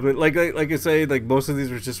 Yeah, but like I say, like most of these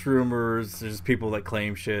were just rumors. There's people that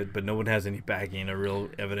claim shit, but no one has any backing or real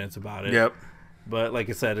evidence about it. Yep. But like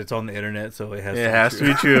I said, it's on the internet, so it has to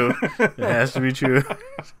be true. It has to be true.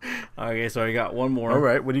 Okay, so I got one more. All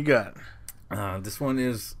right, what do you got? This one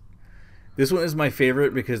is my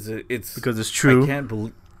favorite because it's true. I can't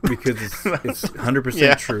believe because it's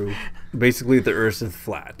 100% true. Basically, the Earth is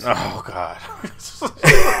flat. Oh God.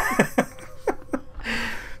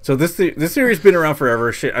 So this theory's been around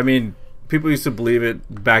forever. Shit, I mean, people used to believe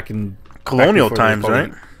it back in colonial times,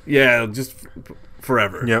 right? Yeah, just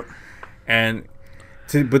forever. Yep. And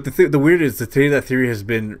but the weird is today that theory has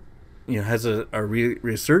been, has a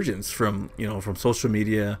resurgence from social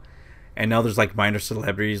media, and now there's like minor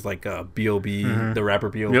celebrities like B.O.B., the rapper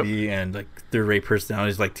B.O.B., and like third-rate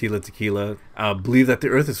personalities like Tila Tequila believe that the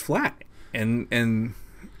Earth is flat, and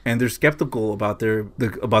they're skeptical about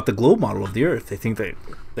the globe model of the Earth. They think that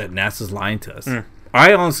NASA's lying to us.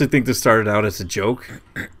 I honestly think this started out as a joke.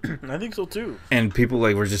 I think so too. And people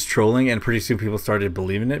were just trolling, and pretty soon people started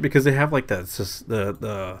believing it because they have like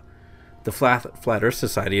the Flat Earth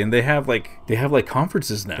Society, and they have like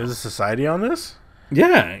conferences now. There's a society on this?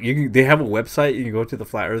 Yeah, they have a website. You can go to the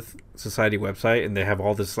Flat Earth Society website, and they have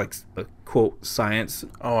all this like quote science.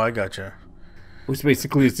 Oh, I gotcha. Which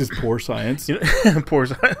basically is just poor science. Poor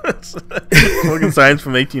science. Smoking science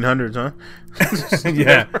from 1800s, huh?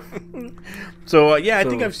 Yeah. So I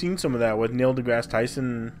think I've seen some of that with Neil deGrasse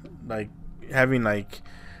Tyson, like having like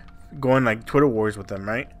going like Twitter wars with them,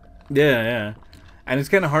 right? Yeah. And it's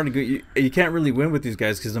kind of hard to go. You can't really win with these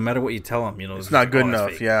guys because no matter what you tell them, it's not good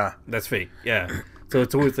enough. Fake. Yeah, that's fake. Yeah. So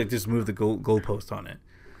it's always like just move the goalpost on it.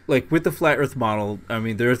 Like with the flat Earth model, I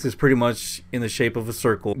mean, the Earth is pretty much in the shape of a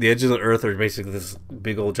circle. The edges of the Earth are basically this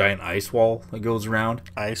big old giant ice wall that goes around.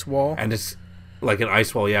 Ice wall? And it's like an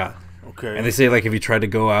ice wall, yeah. Okay. And they say like if you try to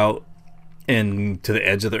go out and to the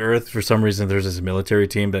edge of the Earth, for some reason there's this military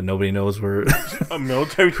team that nobody knows where. A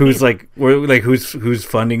military who's team? Who's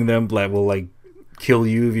funding them? Like will like kill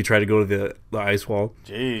you if you try to go to the ice wall.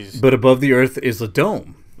 Jeez. But above the Earth is a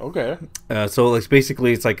dome. Okay. So like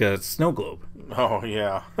basically it's like a snow globe. Oh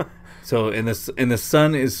yeah. So in the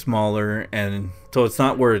sun is smaller, and so it's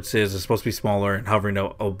not where it says it's supposed to be smaller and hovering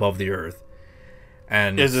above the Earth.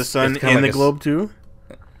 And is the sun in the globe too?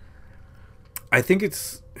 I think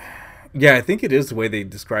it's, yeah, I think it is the way they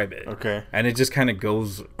describe it. Okay. And it just kind of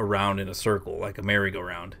goes around in a circle like a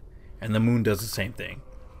merry-go-round, and the moon does the same thing.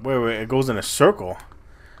 Wait, it goes in a circle.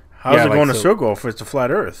 How does it go in a circle if it's a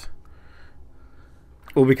flat Earth?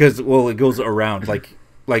 Well, because it goes around like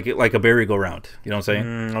a merry-go-round. You know what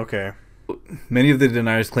I'm saying? Okay. Many of the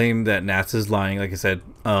deniers claim that NASA's lying, like I said,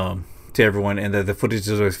 to everyone, and that the footage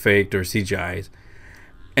is always faked or CGI'd.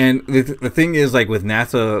 And the thing is, like with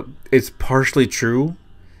NASA, it's partially true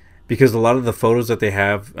because a lot of the photos that they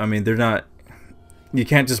have, I mean, they're not. You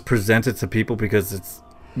can't just present it to people because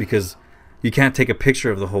you can't take a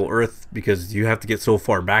picture of the whole Earth because you have to get so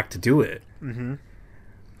far back to do it. Mm-hmm.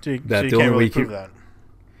 So you can't really prove that.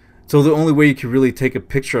 So the only way you can really take a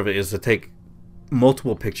picture of it is to take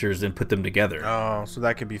multiple pictures and put them together. Oh, so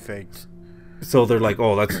that could be faked. So they're like,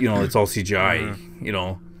 oh, that's it's all CGI,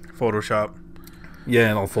 Photoshop. Yeah,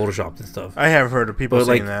 and all photoshopped and stuff. I have heard of people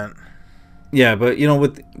saying that. Yeah, but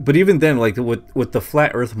but even then, like with the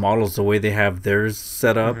flat Earth models, the way they have theirs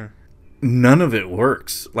set up, none of it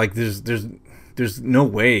works. Like there's no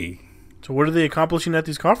way. So what are they accomplishing at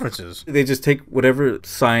these conferences? They just take whatever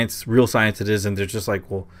real science it is, and they're just like,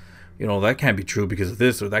 well, that can't be true because of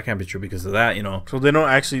this, or that can't be true because of that, So they don't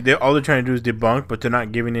actually. All they're trying to do is debunk, but they're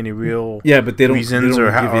not giving any real but they don't, reasons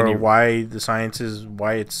or why the science is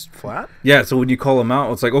why it's flat. Yeah, so when you call them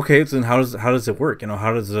out, it's like, okay, then how does it work?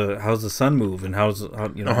 How does the sun move, and how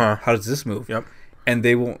does this move? Yep. And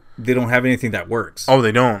they don't have anything that works. Oh,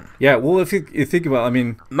 they don't. Yeah, well, if you think about, I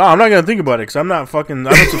mean, no, I'm not gonna think about it because I don't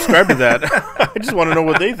subscribe to that. I just want to know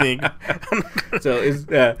what they think. So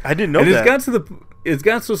I didn't know that. It's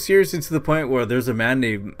gotten so serious to the point where there's a man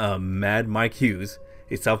named Mad Mike Hughes,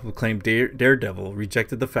 a self-proclaimed daredevil,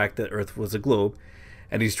 rejected the fact that Earth was a globe,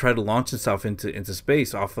 and he's tried to launch himself into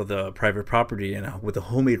space off of the private property and with a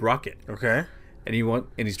homemade rocket. Okay. And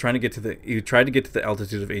he's trying to get to the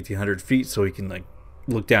altitude of 1,800 feet so he can like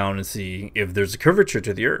look down and see if there's a curvature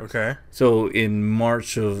to the Earth. Okay. So in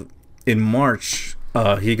March, he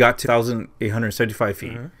got to 1,875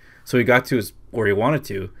 feet. Mm-hmm. So he got to where he wanted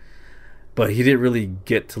to. But he didn't really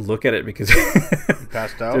get to look at it because he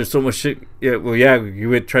passed out. There's so much shit. Yeah, well, yeah, he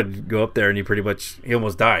would try to go up there and he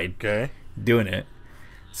almost died. Okay. Doing it.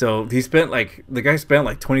 So the guy spent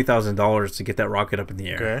like $20,000 to get that rocket up in the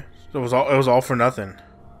air. Okay. So it was all for nothing.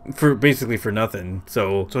 Basically for nothing.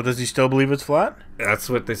 So does he still believe it's flat? That's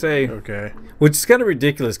what they say. Okay. Which is kind of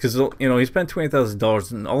ridiculous because he spent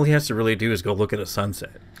 $20,000 and all he has to really do is go look at a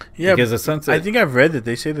sunset. Yeah, because the sunset. I think I've read that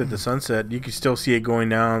they say that the sunset you can still see it going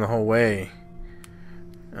down the whole way.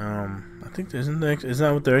 I think isn't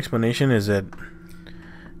that what their explanation is? That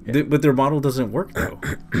but their model doesn't work though.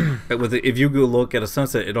 If you go look at a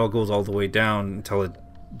sunset, it all goes all the way down until it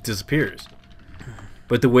disappears.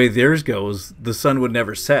 But the way theirs goes, the sun would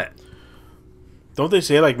never set. Don't they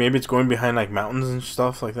say like maybe it's going behind like mountains and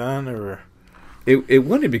stuff like that, or it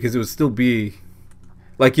wouldn't, because it would still be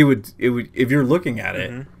like it would if you're looking at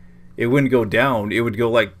it, it wouldn't go down. It would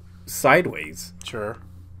go like sideways. Sure.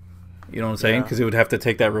 You know what I'm saying? Because it would have to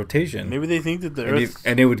take that rotation. Maybe they think that the Earth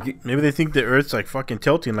maybe they think the Earth's like fucking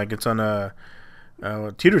tilting, like it's on a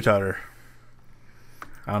teeter totter.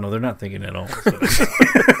 I don't know. They're not thinking at all.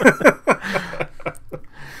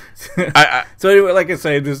 So anyway, like I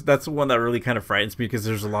say, that's one that really kind of frightens me because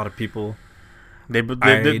there's a lot of people.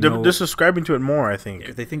 They're subscribing to it more. I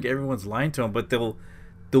think they think everyone's lying to them, but they'll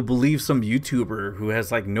believe some YouTuber who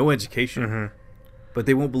has like no education, but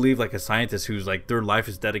they won't believe like a scientist who's like their life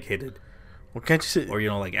is dedicated. Well, can't you say, or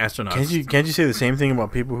like astronauts? Can't you say the same thing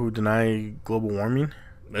about people who deny global warming?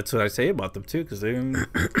 That's what I say about them too, because they.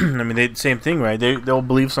 I mean, same thing, right? They'll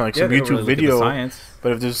believe some YouTube really video, science.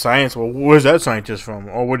 But if there's science, well, where's that scientist from?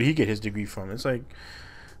 Or where did he get his degree from? It's like,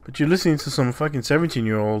 but you're listening to some fucking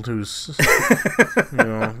 17-year-old who's,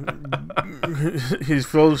 he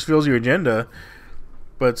fills your agenda.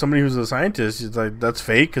 But somebody who's a scientist is like, that's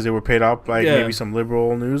fake because they were paid off by maybe some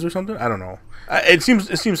liberal news or something. I don't know. It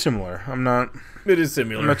seems similar. It is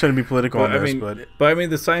similar. I'm not trying to be political on this, but I mean,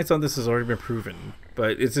 the science on this has already been proven.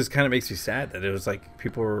 But it just kind of makes me sad that it was like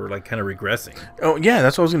people were like kind of regressing. Oh yeah,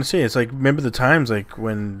 that's what I was gonna say. It's like, remember the times like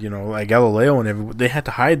when like Galileo and they had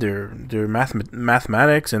to hide their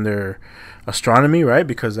mathematics and their astronomy, right?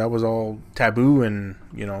 Because that was all taboo, and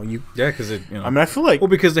because it. I mean, I feel like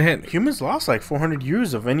because humans lost like 400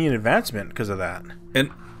 years of any advancement because of that. And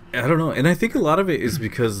I don't know, and I think a lot of it is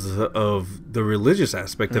because of the religious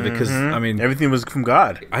aspect of it. Because I mean, everything was from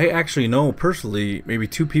God. I actually know personally maybe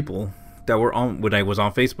two people that were on when I was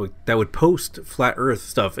on Facebook that would post flat Earth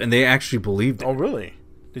stuff, and they actually believed it. Oh, really?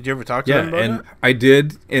 Did you ever talk to them about and that? I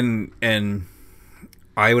did, and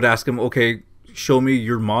I would ask them, okay, show me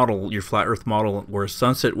your model, your flat Earth model, where a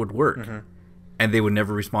sunset would work, and they would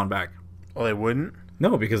never respond back. Oh, they wouldn't?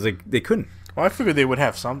 No, because they couldn't. Well, I figured they would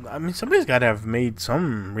have some. I mean, somebody's got to have made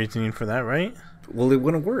some reasoning for that, right? Well, it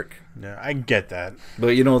wouldn't work. Yeah, I get that.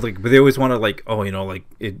 But but they always want to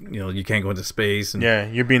you can't go into space. And, yeah,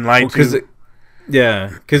 you're being lied to.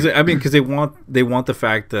 Because they want the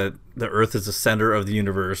fact that the Earth is the center of the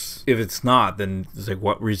universe. If it's not, then it's like,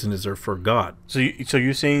 what reason is there for God? So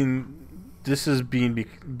you're saying this is being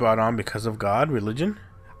brought on because of God, religion?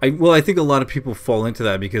 I think a lot of people fall into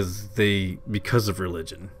that because of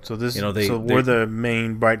religion. So we're the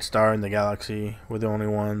main bright star in the galaxy. We're the only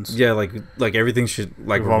ones. Yeah, like everything should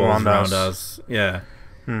revolve around us. Yeah,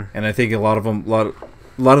 and I think a lot of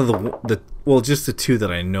just the two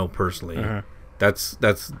that I know personally. Uh-huh. That's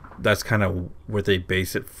kind of where they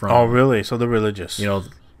base it from. Oh, really? So they're religious.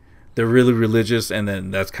 They're really religious, and then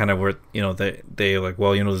that's kind of where they like,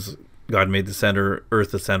 God made the Earth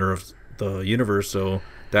the center of the universe, so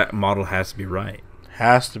that model has to be right.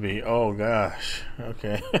 Has to be. Oh gosh.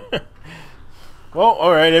 Okay. Well,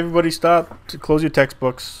 all right. Everybody, stop. Close your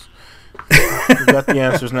textbooks. We got the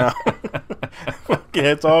answers now.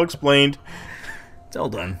 Okay, it's all explained. It's all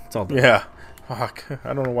done. Yeah. Fuck.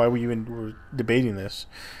 I don't know why we even were debating this.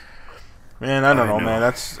 Man, I don't know, man.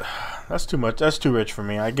 That's too much. That's too rich for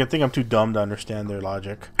me. I think I'm too dumb to understand their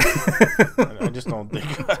logic. I just don't think.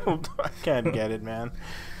 I can't get it, man.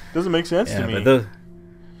 Doesn't make sense to me.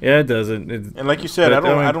 It doesn't. And like you said,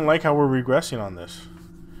 I don't like how we're regressing on this.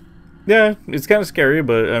 Yeah, it's kind of scary,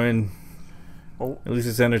 but I mean, at least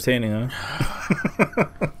it's entertaining, huh?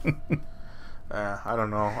 I don't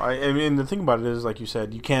know. I mean, the thing about it is, like you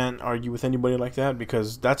said, you can't argue with anybody like that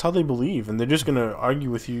because that's how they believe, and they're just gonna argue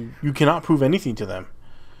with you. You cannot prove anything to them.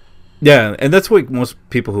 Yeah, and that's what most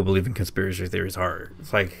people who believe in conspiracy theories are.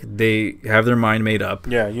 It's like they have their mind made up.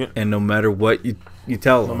 Yeah, and no matter what you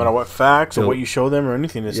tell them, no matter what facts or what you show them or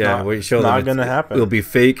anything, it's not going to happen. It'll be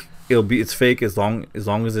fake. It's fake as long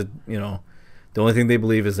as it the only thing they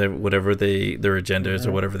believe is that whatever their agenda is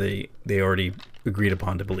or whatever they already agreed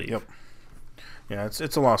upon to believe. Yep. Yeah,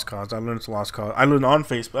 it's a lost cause. I learned it's a lost cause. I learned on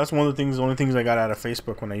Facebook. That's one of the only things I got out of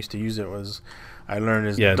Facebook when I used to use it was I learned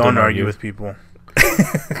is don't argue with people.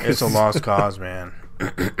 It's a lost cause, man.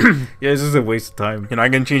 Yeah, it's just a waste of time. You're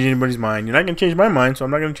not going to change anybody's mind. You're not going to change my mind, so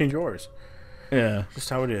I'm not going to change yours. Yeah. Just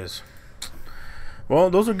how it is. Well,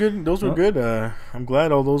 those are good. Those were good. I'm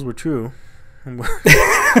glad all those were true. I'm glad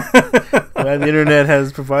the internet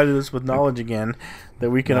has provided us with knowledge again that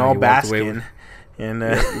we can all bask in. And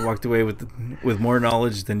you walked away with more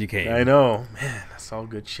knowledge than you came. I know. Man, that's all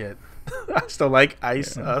good shit. I still like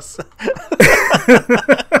Ice Us.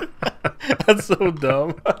 That's so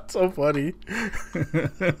dumb. That's so funny.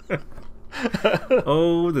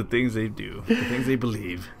 Oh, the things they do. The things they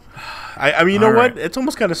believe. I mean, you know what? It's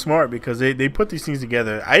almost kind of smart because they put these things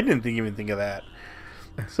together. I didn't even think of that.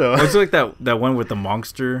 So it's like that one with the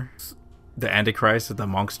monster, the Antichrist with the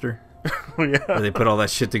monster. Yeah. Where they put all that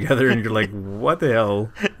shit together and you're like, what the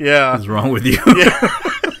hell is wrong with you? Yeah.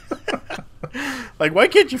 Like, why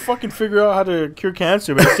can't you fucking figure out how to cure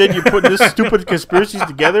cancer? But instead you put this stupid conspiracies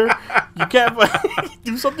together. You can't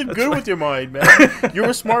do something good with your mind, man. You're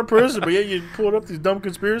a smart person, but yet you pulled up these dumb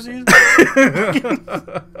conspiracies.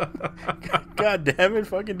 God damn it,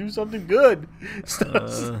 fucking do something good.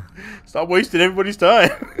 Stop wasting everybody's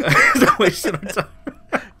time. Stop wasting our time.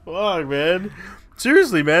 Fuck, man.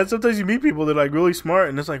 Seriously, man. Sometimes you meet people that are like really smart,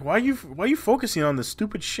 and it's like, why are you focusing on this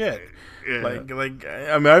stupid shit? Yeah. Like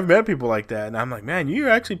I mean, I've met people like that, and I'm like, man, you're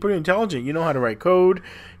actually pretty intelligent. You know how to write code.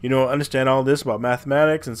 You know, understand all this about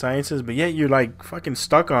mathematics and sciences, but yet you're like fucking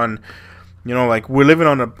stuck on, like we're living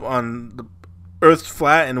on the Earth's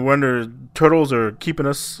flat, and we're under turtles are keeping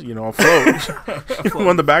us, afloat.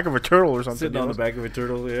 On the back of a turtle or something. Sitting on the back of a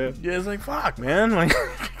turtle, yeah. Yeah, it's like fuck, man. Like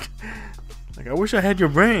I wish I had your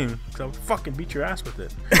brain, because I would fucking beat your ass with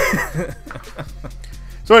it.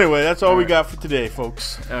 So anyway, that's all we got for today,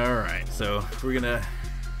 folks. All right, so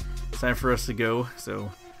it's time for us to go.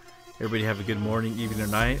 So everybody have a good morning, evening, or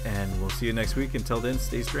night, and we'll see you next week. Until then,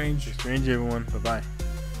 stay strange. Stay strange, everyone. Bye-bye.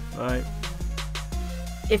 Bye.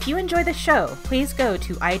 If you enjoy the show, please go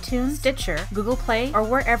to iTunes, Stitcher, Google Play, or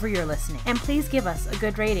wherever you're listening, and please give us a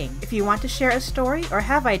good rating. If you want to share a story or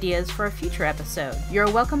have ideas for a future episode, you're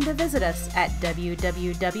welcome to visit us at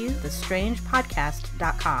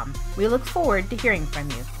www.thestrangepodcast.com. We look forward to hearing from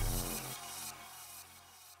you.